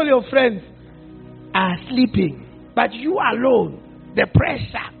see that all your friends are sleeping, but you alone, the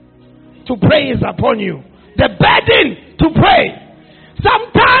pressure to pray is upon you. The burden to pray.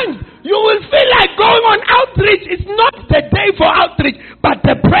 Sometimes you will feel like going on outreach. It's not the day for outreach, but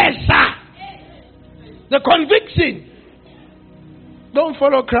the pressure. The conviction. Don't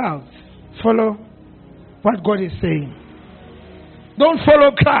follow crowds. Follow what God is saying. Don't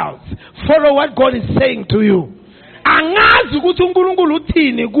follow crowds. Follow what God is saying to you. Angazi ukuthi uNkulunkulu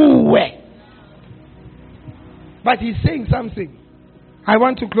uthini kuwe. But he's saying something. I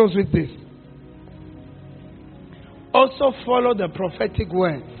want to close with this. Also follow the prophetic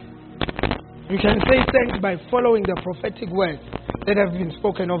words. You can say thanks by following the prophetic words that have been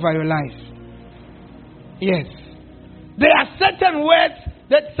spoken over your life. Yes. There are certain words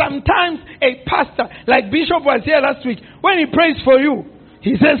that sometimes a pastor, like Bishop was here last week, when he prays for you,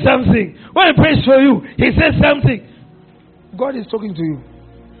 he says something. When he prays for you, he says something. God is talking to you.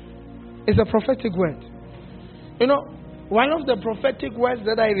 It's a prophetic word. You know, one of the prophetic words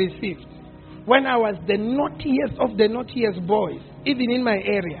that I received when I was the naughtiest of the naughtiest boys, even in my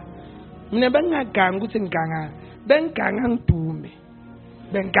area,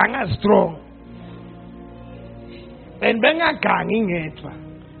 benganga strong. And bengagangi ngedwa.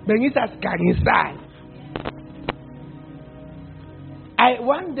 Bengisasigangisana.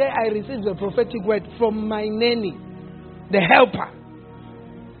 One day I received a prophetic word from my nanny, the helper.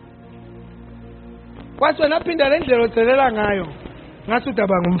 What's when up in the range rotelela ngayo?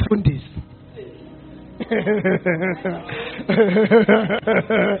 Ngasutaba ngumfundisi.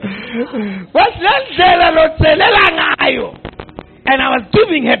 What's that rotelela ngayo? And I was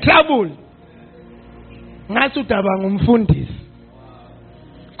giving her trouble. Ngasutaba ngumfundisi.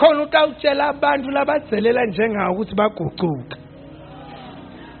 Khona utawutshela abantu labazelela njengawo ukuthi baguquka.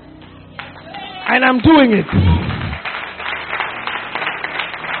 And I'm doing it.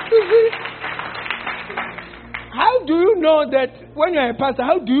 You see? How do you know that when you're a pastor,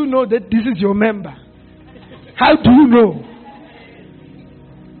 how do you know that this is your member? How do you know?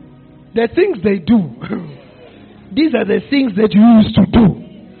 The things they do. These are the things that you used to do.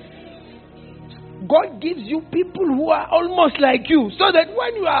 God gives you people who are almost like you, so that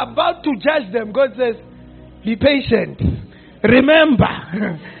when you are about to judge them, God says, be patient. Remember.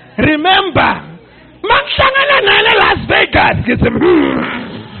 Remember. Las Vegas.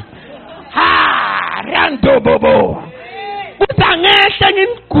 Ranto bobo.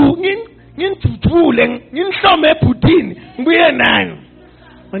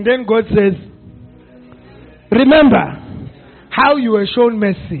 And then God says, remember how you were shown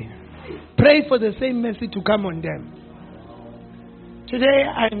mercy. Pray for the same mercy to come on them. Today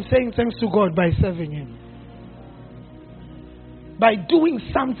I am saying thanks to God by serving Him. By doing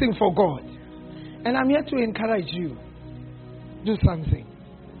something for God. And I'm here to encourage you. Do something.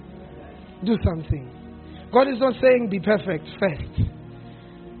 Do something. God is not saying be perfect first.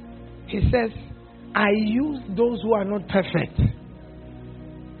 He says, I use those who are not perfect.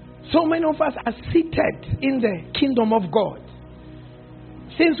 So many of us are seated in the kingdom of God.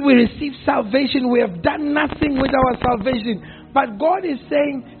 Since we received salvation, we have done nothing with our salvation. But God is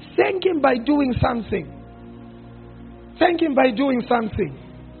saying, thank Him by doing something. Thank Him by doing something.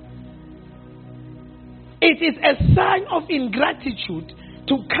 It is a sign of ingratitude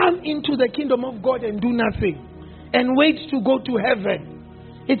to come into the kingdom of God and do nothing and wait to go to heaven.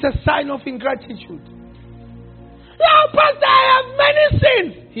 It's a sign of ingratitude. No, Pastor, I have many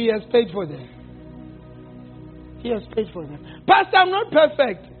sins. He has paid for them. He has paid for them. Pastor, I'm not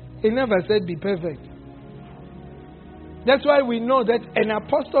perfect. He never said be perfect. That's why we know that an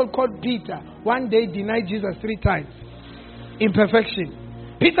apostle called Peter one day denied Jesus 3 times. Imperfection.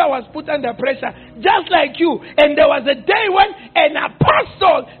 Peter was put under pressure just like you. And there was a day when an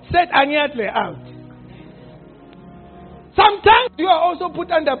apostle set Aniatle out. Sometimes you are also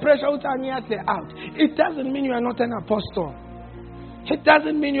put under pressure with Aniatle out. It doesn't mean you are not an apostle. It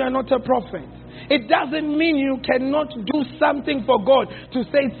doesn't mean you are not a prophet. It doesn't mean you cannot do something for God to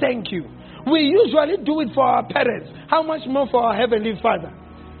say thank you. We usually do it for our parents. How much more for our Heavenly Father?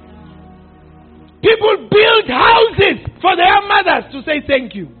 People build houses for their mothers to say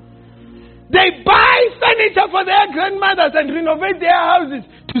thank you. They buy furniture for their grandmothers and renovate their houses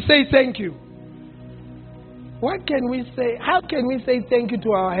to say thank you. What can we say? How can we say thank you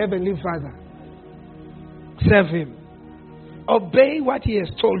to our Heavenly Father? Serve Him. Obey what He has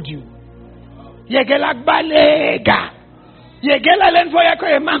told you. Yekela kubaleka. Yekela lento yakho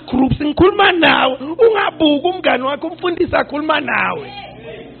ema groups ngikhuluma nawe ungabuki umngani wakho umfundisi akhuluma nawe.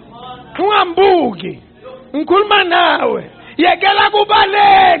 Ungambuki ngikhuluma nawe. Yekela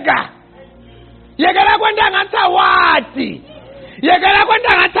kubaleka. Yekela kwenda ngathi awati. Yekela kwenda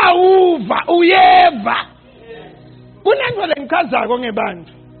ngathi awuva uyeva. Kunento lengichazako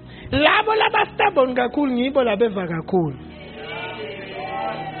ngebantu. Labo labastubborn kakhulu ngibo labeva kakhulu.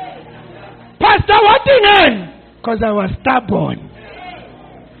 Pastor, what in? Because I was stubborn.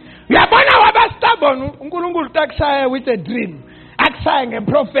 Yabona waba stubborn. uNkulunkulu takushaya with a dream. Akushaya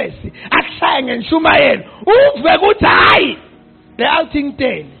ngeprophecy. Akushaya ngeshumayelo. Uve ukuthi hayi Le out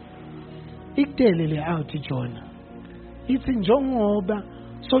ingitele. Ikutele le out Jonah. Ithi njengoba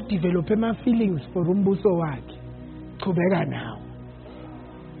so develop my feelings for umbuso wakhe. Qhubeka nawo.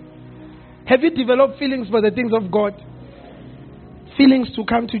 Have you developed feelings for the things of God? Feelings to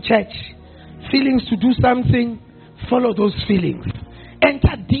come to church, feelings to do something, follow those feelings.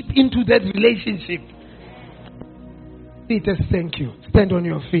 Enter deep into that relationship. Peter, thank you. Stand on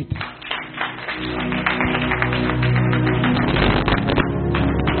your feet.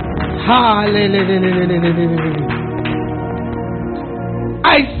 Hallelujah.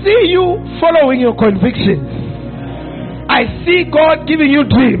 I see you following your convictions. I see God giving you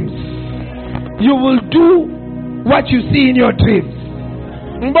dreams. You will do what you see in your dreams.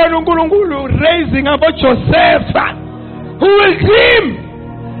 Raising about Joseph, who will dream.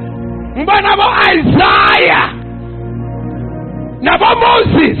 About Isaiah, about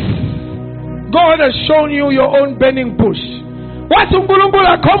Moses. God has shown you your own burning bush. What Moses,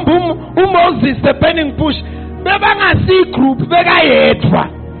 the burning bush? Group.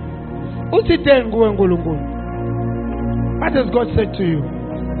 What has God said to you?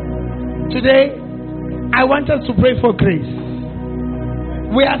 Today, I want us to pray for grace.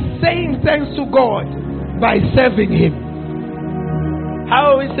 We are saying thanks to God by serving Him.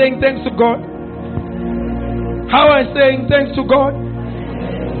 How are we saying thanks to God? How are we saying thanks to God?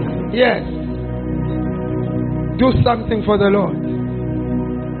 Yes. Do something for the Lord.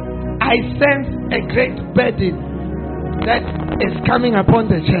 I sense a great burden that is coming upon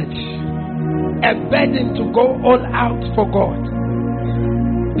the church. A burden to go all out for God.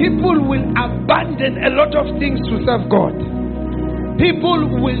 People will abandon a lot of things to serve God.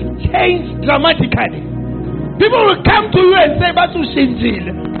 People will change dramatically. People will come to you and say, Batu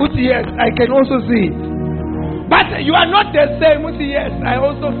Shinjil. But yes, I can also see it. But you are not the same. But yes, I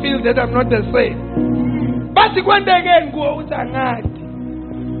also feel that I'm not the same. But when they again go out and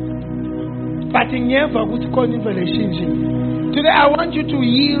but in never would call relationship. Today I want you to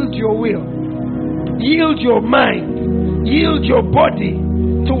yield your will, yield your mind, yield your body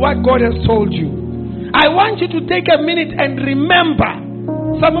to what God has told you. I want you to take a minute and remember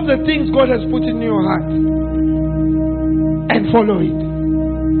some of the things God has put in your heart and follow it.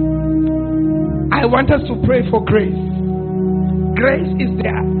 I want us to pray for grace. Grace is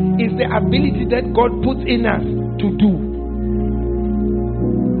the ability that God puts in us to do.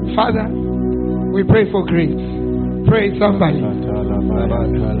 Father, we pray for grace. Pray somebody.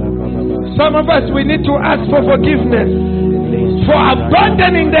 Some of us, we need to ask for forgiveness for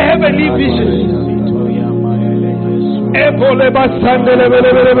abandoning the heavenly vision.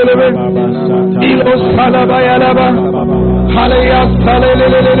 Father,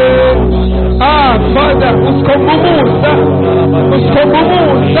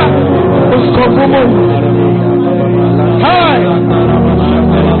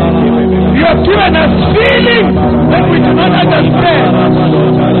 you have given us feelings that we do not understand.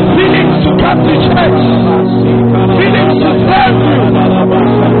 Feelings to come to church. Feelings to serve you.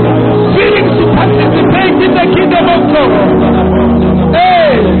 Feelings to participate in the kingdom of God.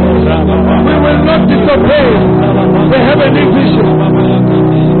 Hey, we will not disobey the heavenly vision.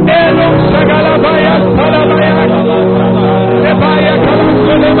 Elo Sagalabaya Salabaya Lebaya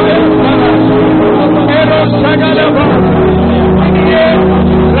Kalusolebaya Elo Sagalabaya.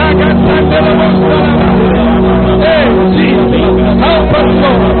 Hey, Jesus, help us,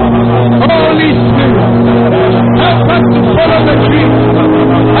 Lord. Holy Spirit, help us to follow the dream.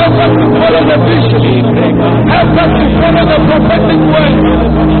 Help us to follow the vision. Help us to follow the prophetic word.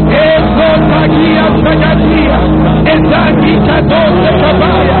 Ezotagia Sagatia, Ezagita Dose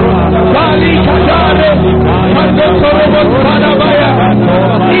Kabaya, Bali Kadare, Mandotorobo Salabaya,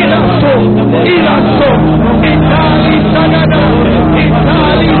 Ilaso, Itali Sagada,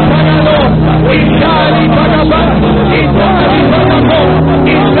 Itali Sagado, Itali Bagaba, Itali Bagabo,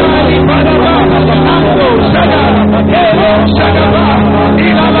 Itali Bagaba, Ando Saga, Elo Sagaba,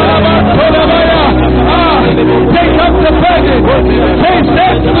 Ilalaba Tolabaya. Take up the burden. Take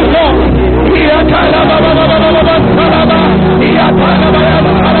steps to go. Iakala Baba Baba Salaba, Iakala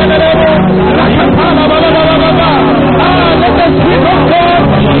Baba Salaba, Rakatala Baba Baba. Let the Spirit of God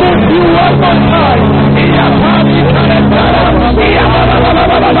move you one more time. Iakali Kalendara, Iakala Baba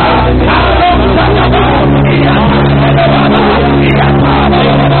Baba, Alo Sagaba, Iakala Baba, Iakala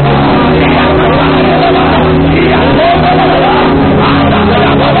Baba, Iakala Baba, Iakala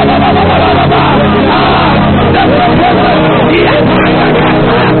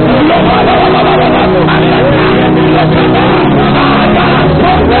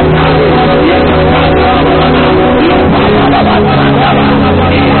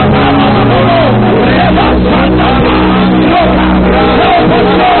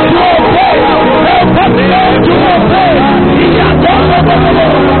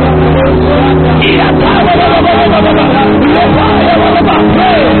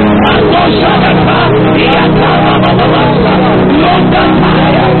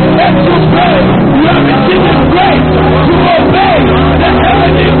As you pray, you are receiving grace to obey the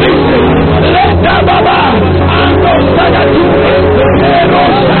heavenly vision. Let the Baba and go Sadatu, Hero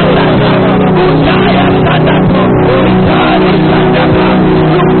Sadata, Utaya Sadata, Utari Sadata,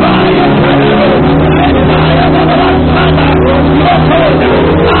 Lubaya Sadata, Utaya Baba Sada, Yokoda,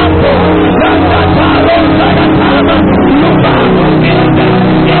 Ambo, Sadata, Sadata, Luba, Inda,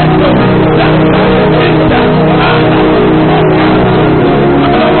 Yeto, Sadata, Inda,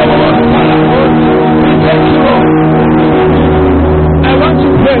 I want to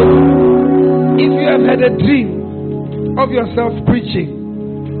pray. If you have had a dream of yourself preaching,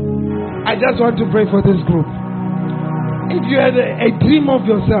 I just want to pray for this group. If you had a dream of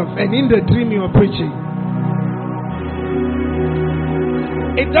yourself and in the dream you are preaching,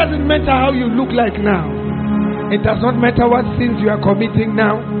 it doesn't matter how you look like now. It does not matter what sins you are committing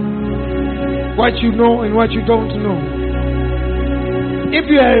now, what you know and what you don't know. If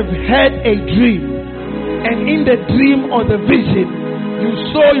you have had a dream and in the dream or the vision you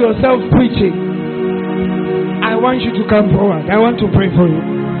saw yourself preaching, I want you to come forward. I want to pray for you.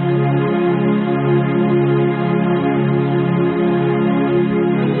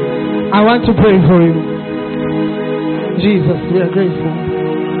 I want to pray for you. Jesus, we are grateful.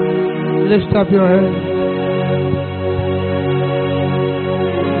 Lift up your head.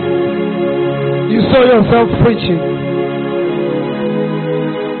 You saw yourself preaching.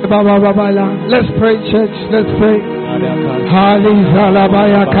 Let's pray, church. Let's pray. Hallelujah.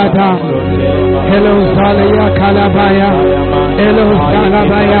 Hello, Zalaya Kalabaya. Hello,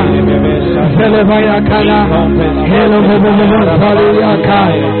 Zalabaya. Zelebaya Kala. Hello, Zalaya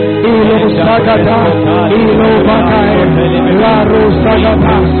Kai. Ilo Sagata. Ilo Bakai. Laro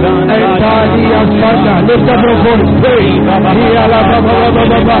Sagata. Entalia Sada. Lift up your voice. Pray.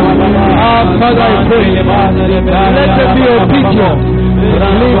 Father, I pray. Let there be obedience.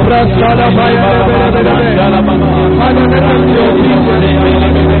 Libra Salabaya. Father, let them be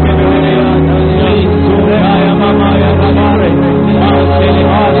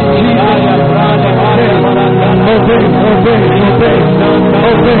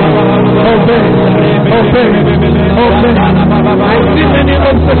I see many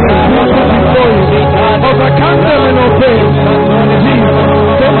obstacles before you. Overcome them and obey. Jesus,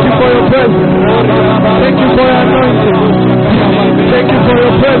 thank you for your presence. Thank you for your anointing. Thank you for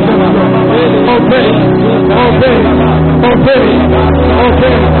your presence. Obey. Obey. Obey.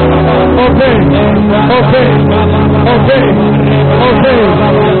 Obey. Obey. Obey. Obey. Obey.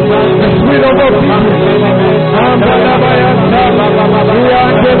 The spirit of obedience. Obey. Obey. Obey.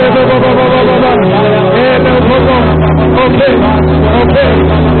 Obey. Obey.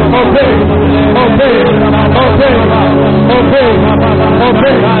 Obey. Obey. Obey.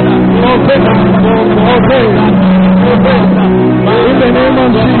 Obey. Obey. In the name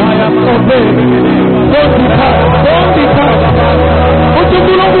of Jesus, obey. Don't depart. Don't depart.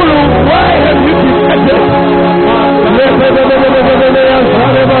 Why have you departed?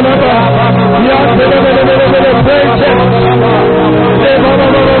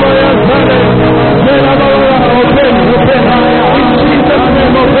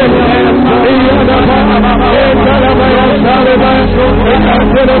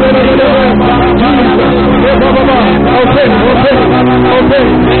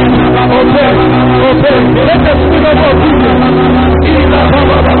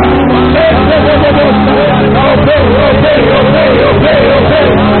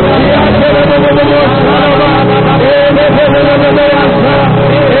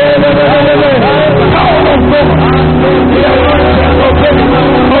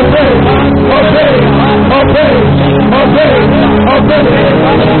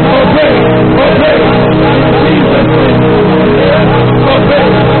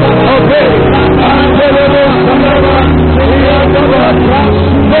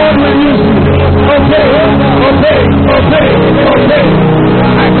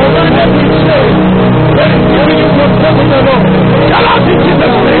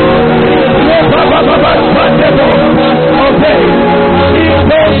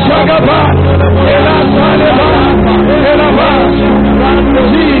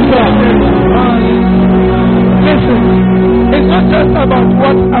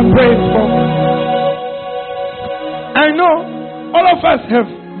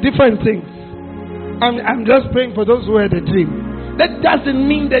 Different things. I'm just praying for those who had a dream. That doesn't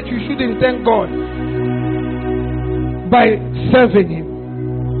mean that you shouldn't thank God by serving Him.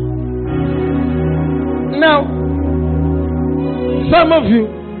 Now, some of you,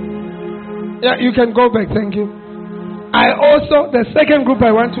 yeah, you can go back. Thank you. The second group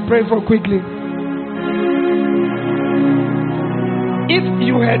I want to pray for quickly. if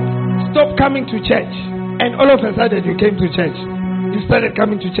you had stopped coming to church and all of a sudden you came to church, you started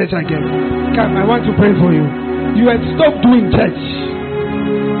coming to church again. Come, I want to pray for you. You had stopped doing church.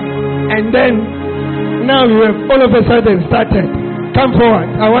 And then now you have all of a sudden started. Come forward.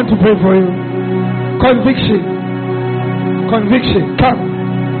 I want to pray for you. Conviction. Conviction. Come.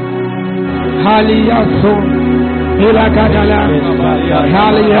 Hallelujah. We are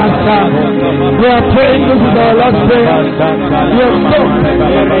praying, this is our last prayer. You have stopped,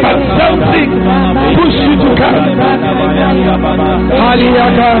 but something push you to come.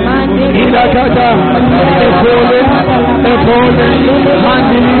 Hallelujah. Ilakata, Efole,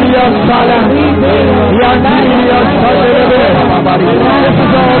 Mandilia Sala, Yandilia Salebe. This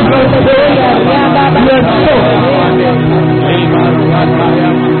is our last prayer. You have stopped.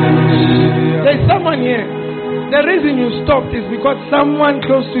 There's someone here. The reason you stopped is because someone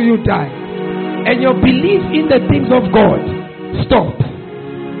close to you died. And your belief in the things of God stopped.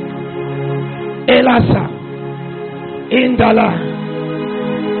 Elasa. Indala.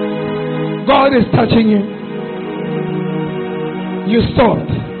 God is touching you. You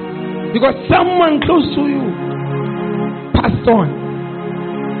stopped. Because someone close to you passed on.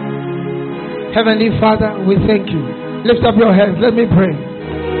 Heavenly Father, we thank you. Lift up your hands. Let me pray.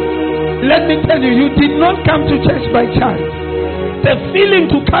 Let me tell you, you did not come to church by chance. The feeling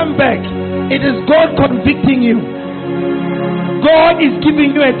to come back, it is God convicting you. God is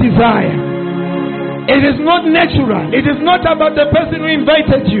giving you a desire. It is not natural. It is not about the person who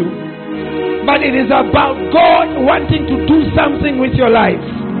invited you. But it is about God wanting to do something with your life.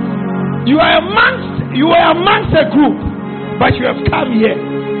 You are amongst a group, but you have come here.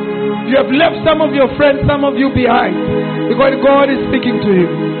 You have left some of your friends, some of you behind, because God is speaking to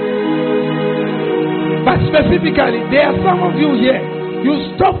you. But specifically, there are some of you here, you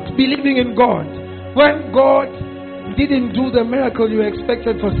stopped believing in God when God didn't do the miracle you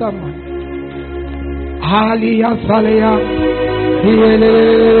expected for someone. I'll just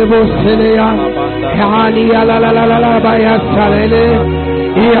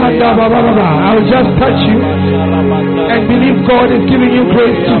touch you and believe God is giving you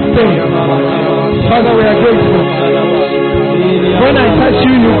grace to stay. Father, we are grateful. When I touch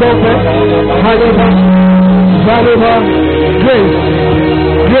you, you go back. Hallelujah. Grace.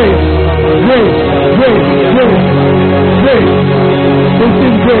 Grace. Grace. Grace. Grace. Grace. This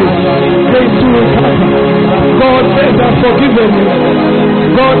is grace. Grace to recover. God says I've forgiven you.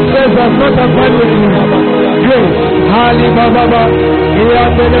 God says I've not abandoned you. Grace. Hallelujah.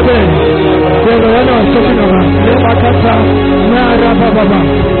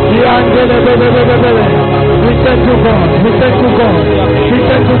 Return to God. Return to God.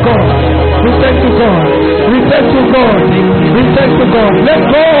 Return to God. Return to God. Return to God. Return to God. Let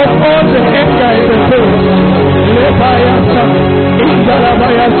go of all the anger in the face.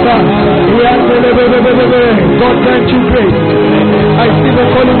 God grant you grace. I see the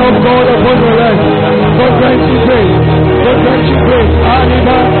calling of God upon your life. God grant you grace. God grant you grace.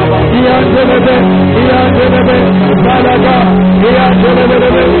 Aliba, Iandelebe, Iandelebe, Balaga,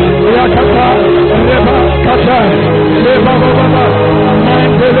 Iandelebe, Iakata, Leba, Kata, Leba, Baba,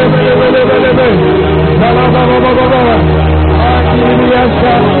 Mandelebe, Baba, Baba,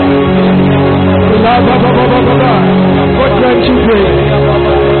 Akiliasa, Laba, Baba, God grant you grace.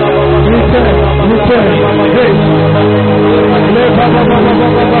 Return, grace. Leba, Baba,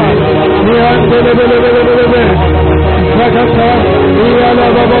 Iandelebe, Rakata, Iala,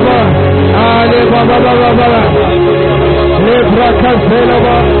 Baba, Ale, Baba,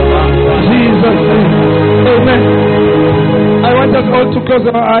 Jesus' name. Amen. I want us all to close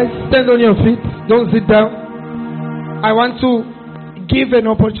our eyes. Stand on your feet. Don't sit down. I want to give an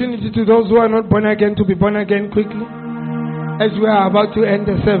opportunity to those who are not born again to be born again quickly as we are about to end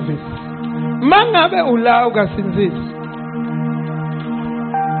the service.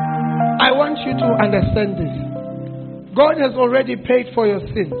 I want you to understand this. God has already paid for your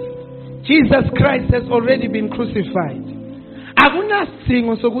sins. Jesus Christ has already been crucified.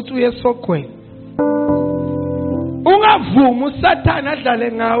 Akunasidingo sokuthi uye esokweni. Ungavumi uSathane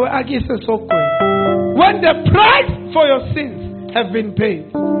adlale ngawe akise esokweni. When the price for your sins have been paid.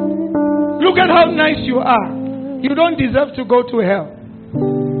 Look at how nice you are. You don't deserve to go to hell.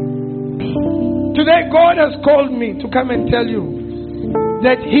 Today God has called me to come and tell you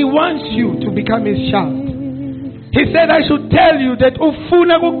that He wants you to become His child. He said I should tell you that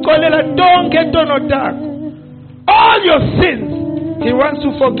ufuna kukolela donke ntono takho. All your sins, He wants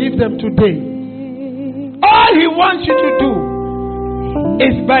to forgive them today. All He wants you to do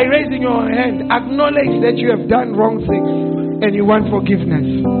is by raising your hand, acknowledge that you have done wrong things and you want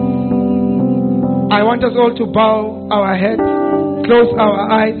forgiveness. I want us all to bow our heads, close our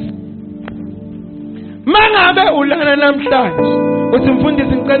eyes. Mangabe ulana namhlanje uthi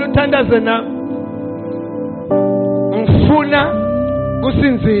mfundisi ngicela uthandaze nami. Ngifuna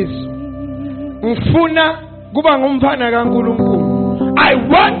kusinziswa. Ngifuna kuba ngumfana kaNkulunkulu. I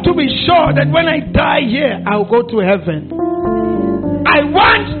want to be sure that when I die here I'll go to heaven. I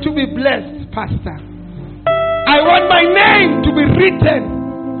want to be blessed, Pastor. I want my name to be written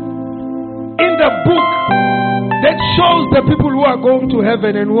in the book that shows the people who are going to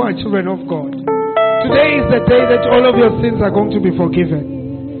heaven and who are children of God. Today is the day that all of your sins are going to be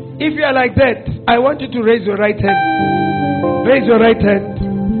forgiven. If you are like that, I want you to raise your right hand. Raise your right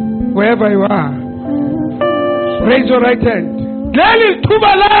hand wherever you are. Raise your right hand.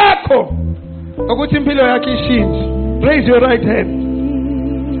 Raise your right hand.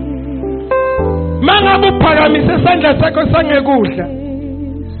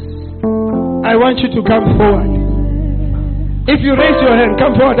 I want you to come forward. If you raise your hand,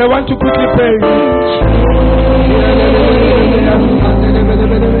 come forward. I want to quickly pray.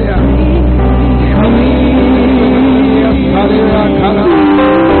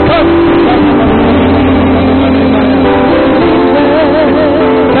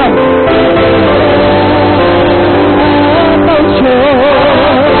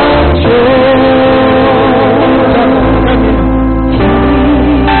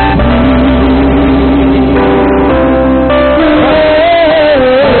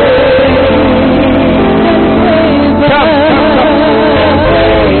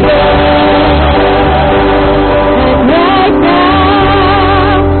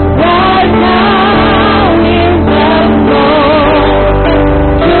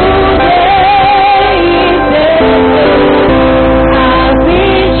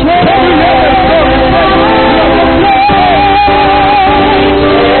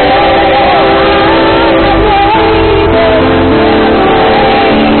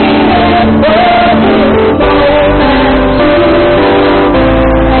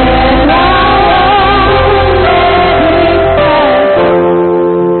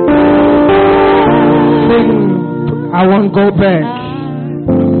 Go back.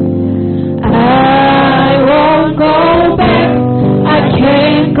 I won't go back. I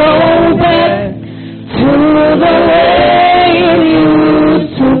can't go back to the way it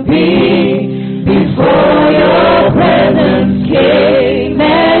used to be before your presence came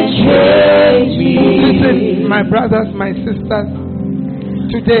and changed me. Listen, my brothers, my sisters,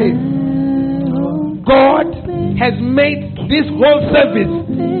 today God has made this whole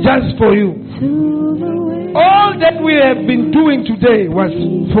service just for you. All that we have been doing today was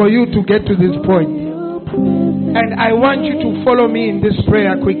for you to get to this point. And I want you to follow me in this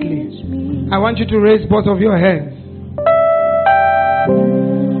prayer quickly. I want you to raise both of your hands.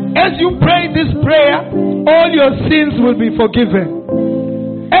 As you pray this prayer, all your sins will be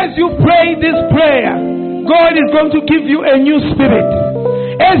forgiven. As you pray this prayer, God is going to give you a new spirit.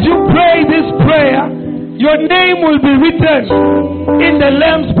 As you pray this prayer, your name will be written in the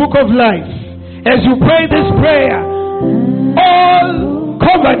Lamb's Book of Life. As you pray this prayer, all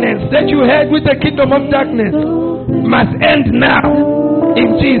covenants that you had with the kingdom of darkness must end now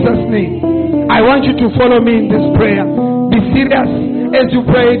in Jesus' name. I want you to follow me in this prayer. Be serious as you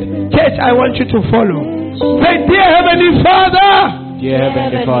pray. Church, I want you to follow. Say, dear Heavenly Father, Dear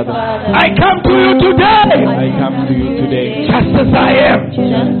Heavenly Father, I come to you today. I come to you today Just as I am.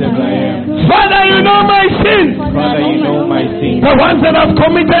 just as I am. Father, you know my sins. Father, you know my sins, The ones that I've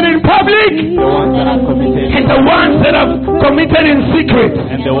committed in public the ones that I've committed and the ones that I've committed in secret.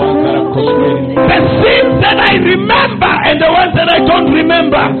 and the ones that I've committed, The sins that I remember and the ones that I don't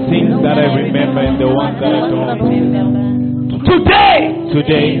remember. sins that I remember and the ones that I don't remember.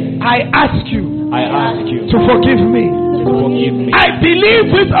 Today, I ask you I ask you to forgive me. to forgive me. I believe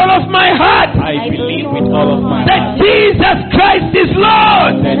with all of my heart I believe with all of my that heart Jesus Christ is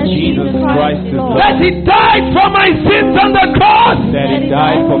Lord. that Jesus Christ is That Lord, He died for my sins on the cross. that He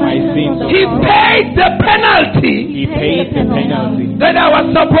died for my sins. He paid the penalty He paid the penalty that I was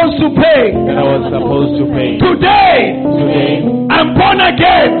supposed to pay. that I was supposed to pay. Today, Today, I'm born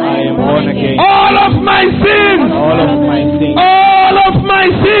again. I am born again. All of my sins, All of my sins, all of my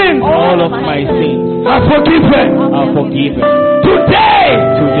sins all of my sins are forgiven. are forgiven. Today,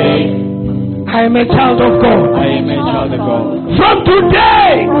 Today, I am a child of God. I am a child of God. From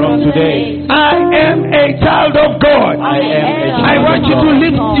today, From today, I am a child of God. I am a child I want of you to God.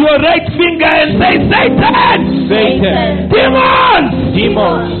 lift your right finger and say, Satan, Satan, demons,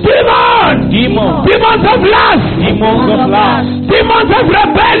 demons, demons, demons, demons of lust, demons of lust, demons of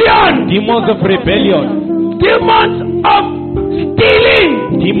rebellion, demons of rebellion, demons of stealing,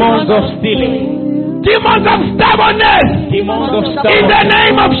 demons of stealing, Demons of stubbornness. Demons of In the stubbornness.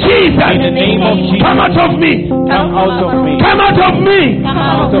 name of Jesus. In the name of Jesus. Come out of me. Come out of me. Come out of me. Come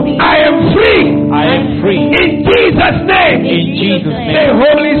out of me. I am free. I am free. In Jesus' name. In Jesus' Say, name.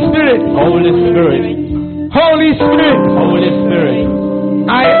 Holy Spirit. Holy Spirit. Holy Spirit. Holy Spirit.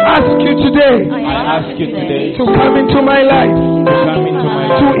 I ask you today I ask you today to come into my life, to come into my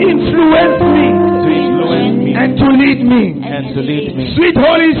to life, influence me, to influence me, and to lead me. and to lead me. Sweet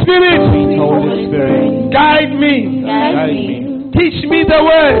Holy Spirit, Sweet Holy Spirit, guide me. guide me. Teach me the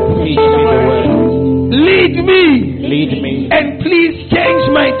word. Teach me the word. Lead me. Lead me. And please change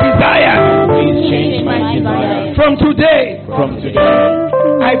my desire. Please change my desire. From today, From today,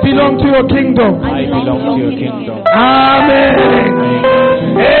 I belong to your kingdom. I belong to your kingdom. Amen.